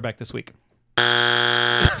line and quarterback this week.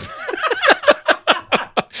 Have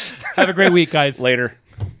a great week, guys. Later.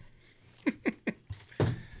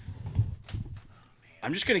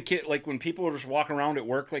 I'm just going to like when people are just walking around at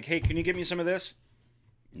work, like, hey, can you give me some of this?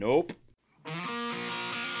 Nope.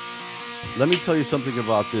 Let me tell you something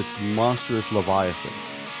about this monstrous Leviathan.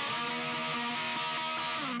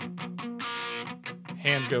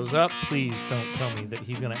 Hand goes up. Please don't tell me that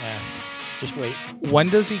he's going to ask. Just wait. When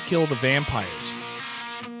does he kill the vampires?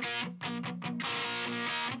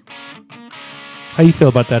 How you feel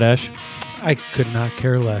about that, Ash? I could not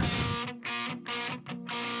care less.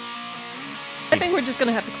 I think we're just going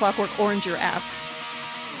to have to Clockwork Orange your ass.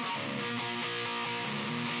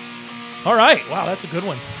 All right. Wow, that's a good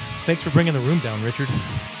one. Thanks for bringing the room down, Richard.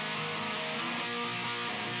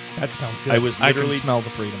 That sounds good. I can smell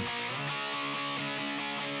the freedom.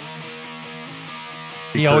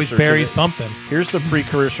 He always buries something. Here's the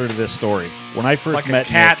precursor to this story. When I It's first like met a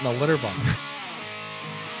cat Nick, in a litter box.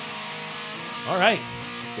 All right.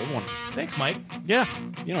 good one. Thanks, Mike. Yeah,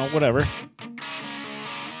 whatever.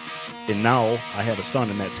 And now I have a son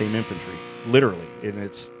in that same infantry, literally, and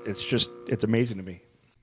it's amazing to me.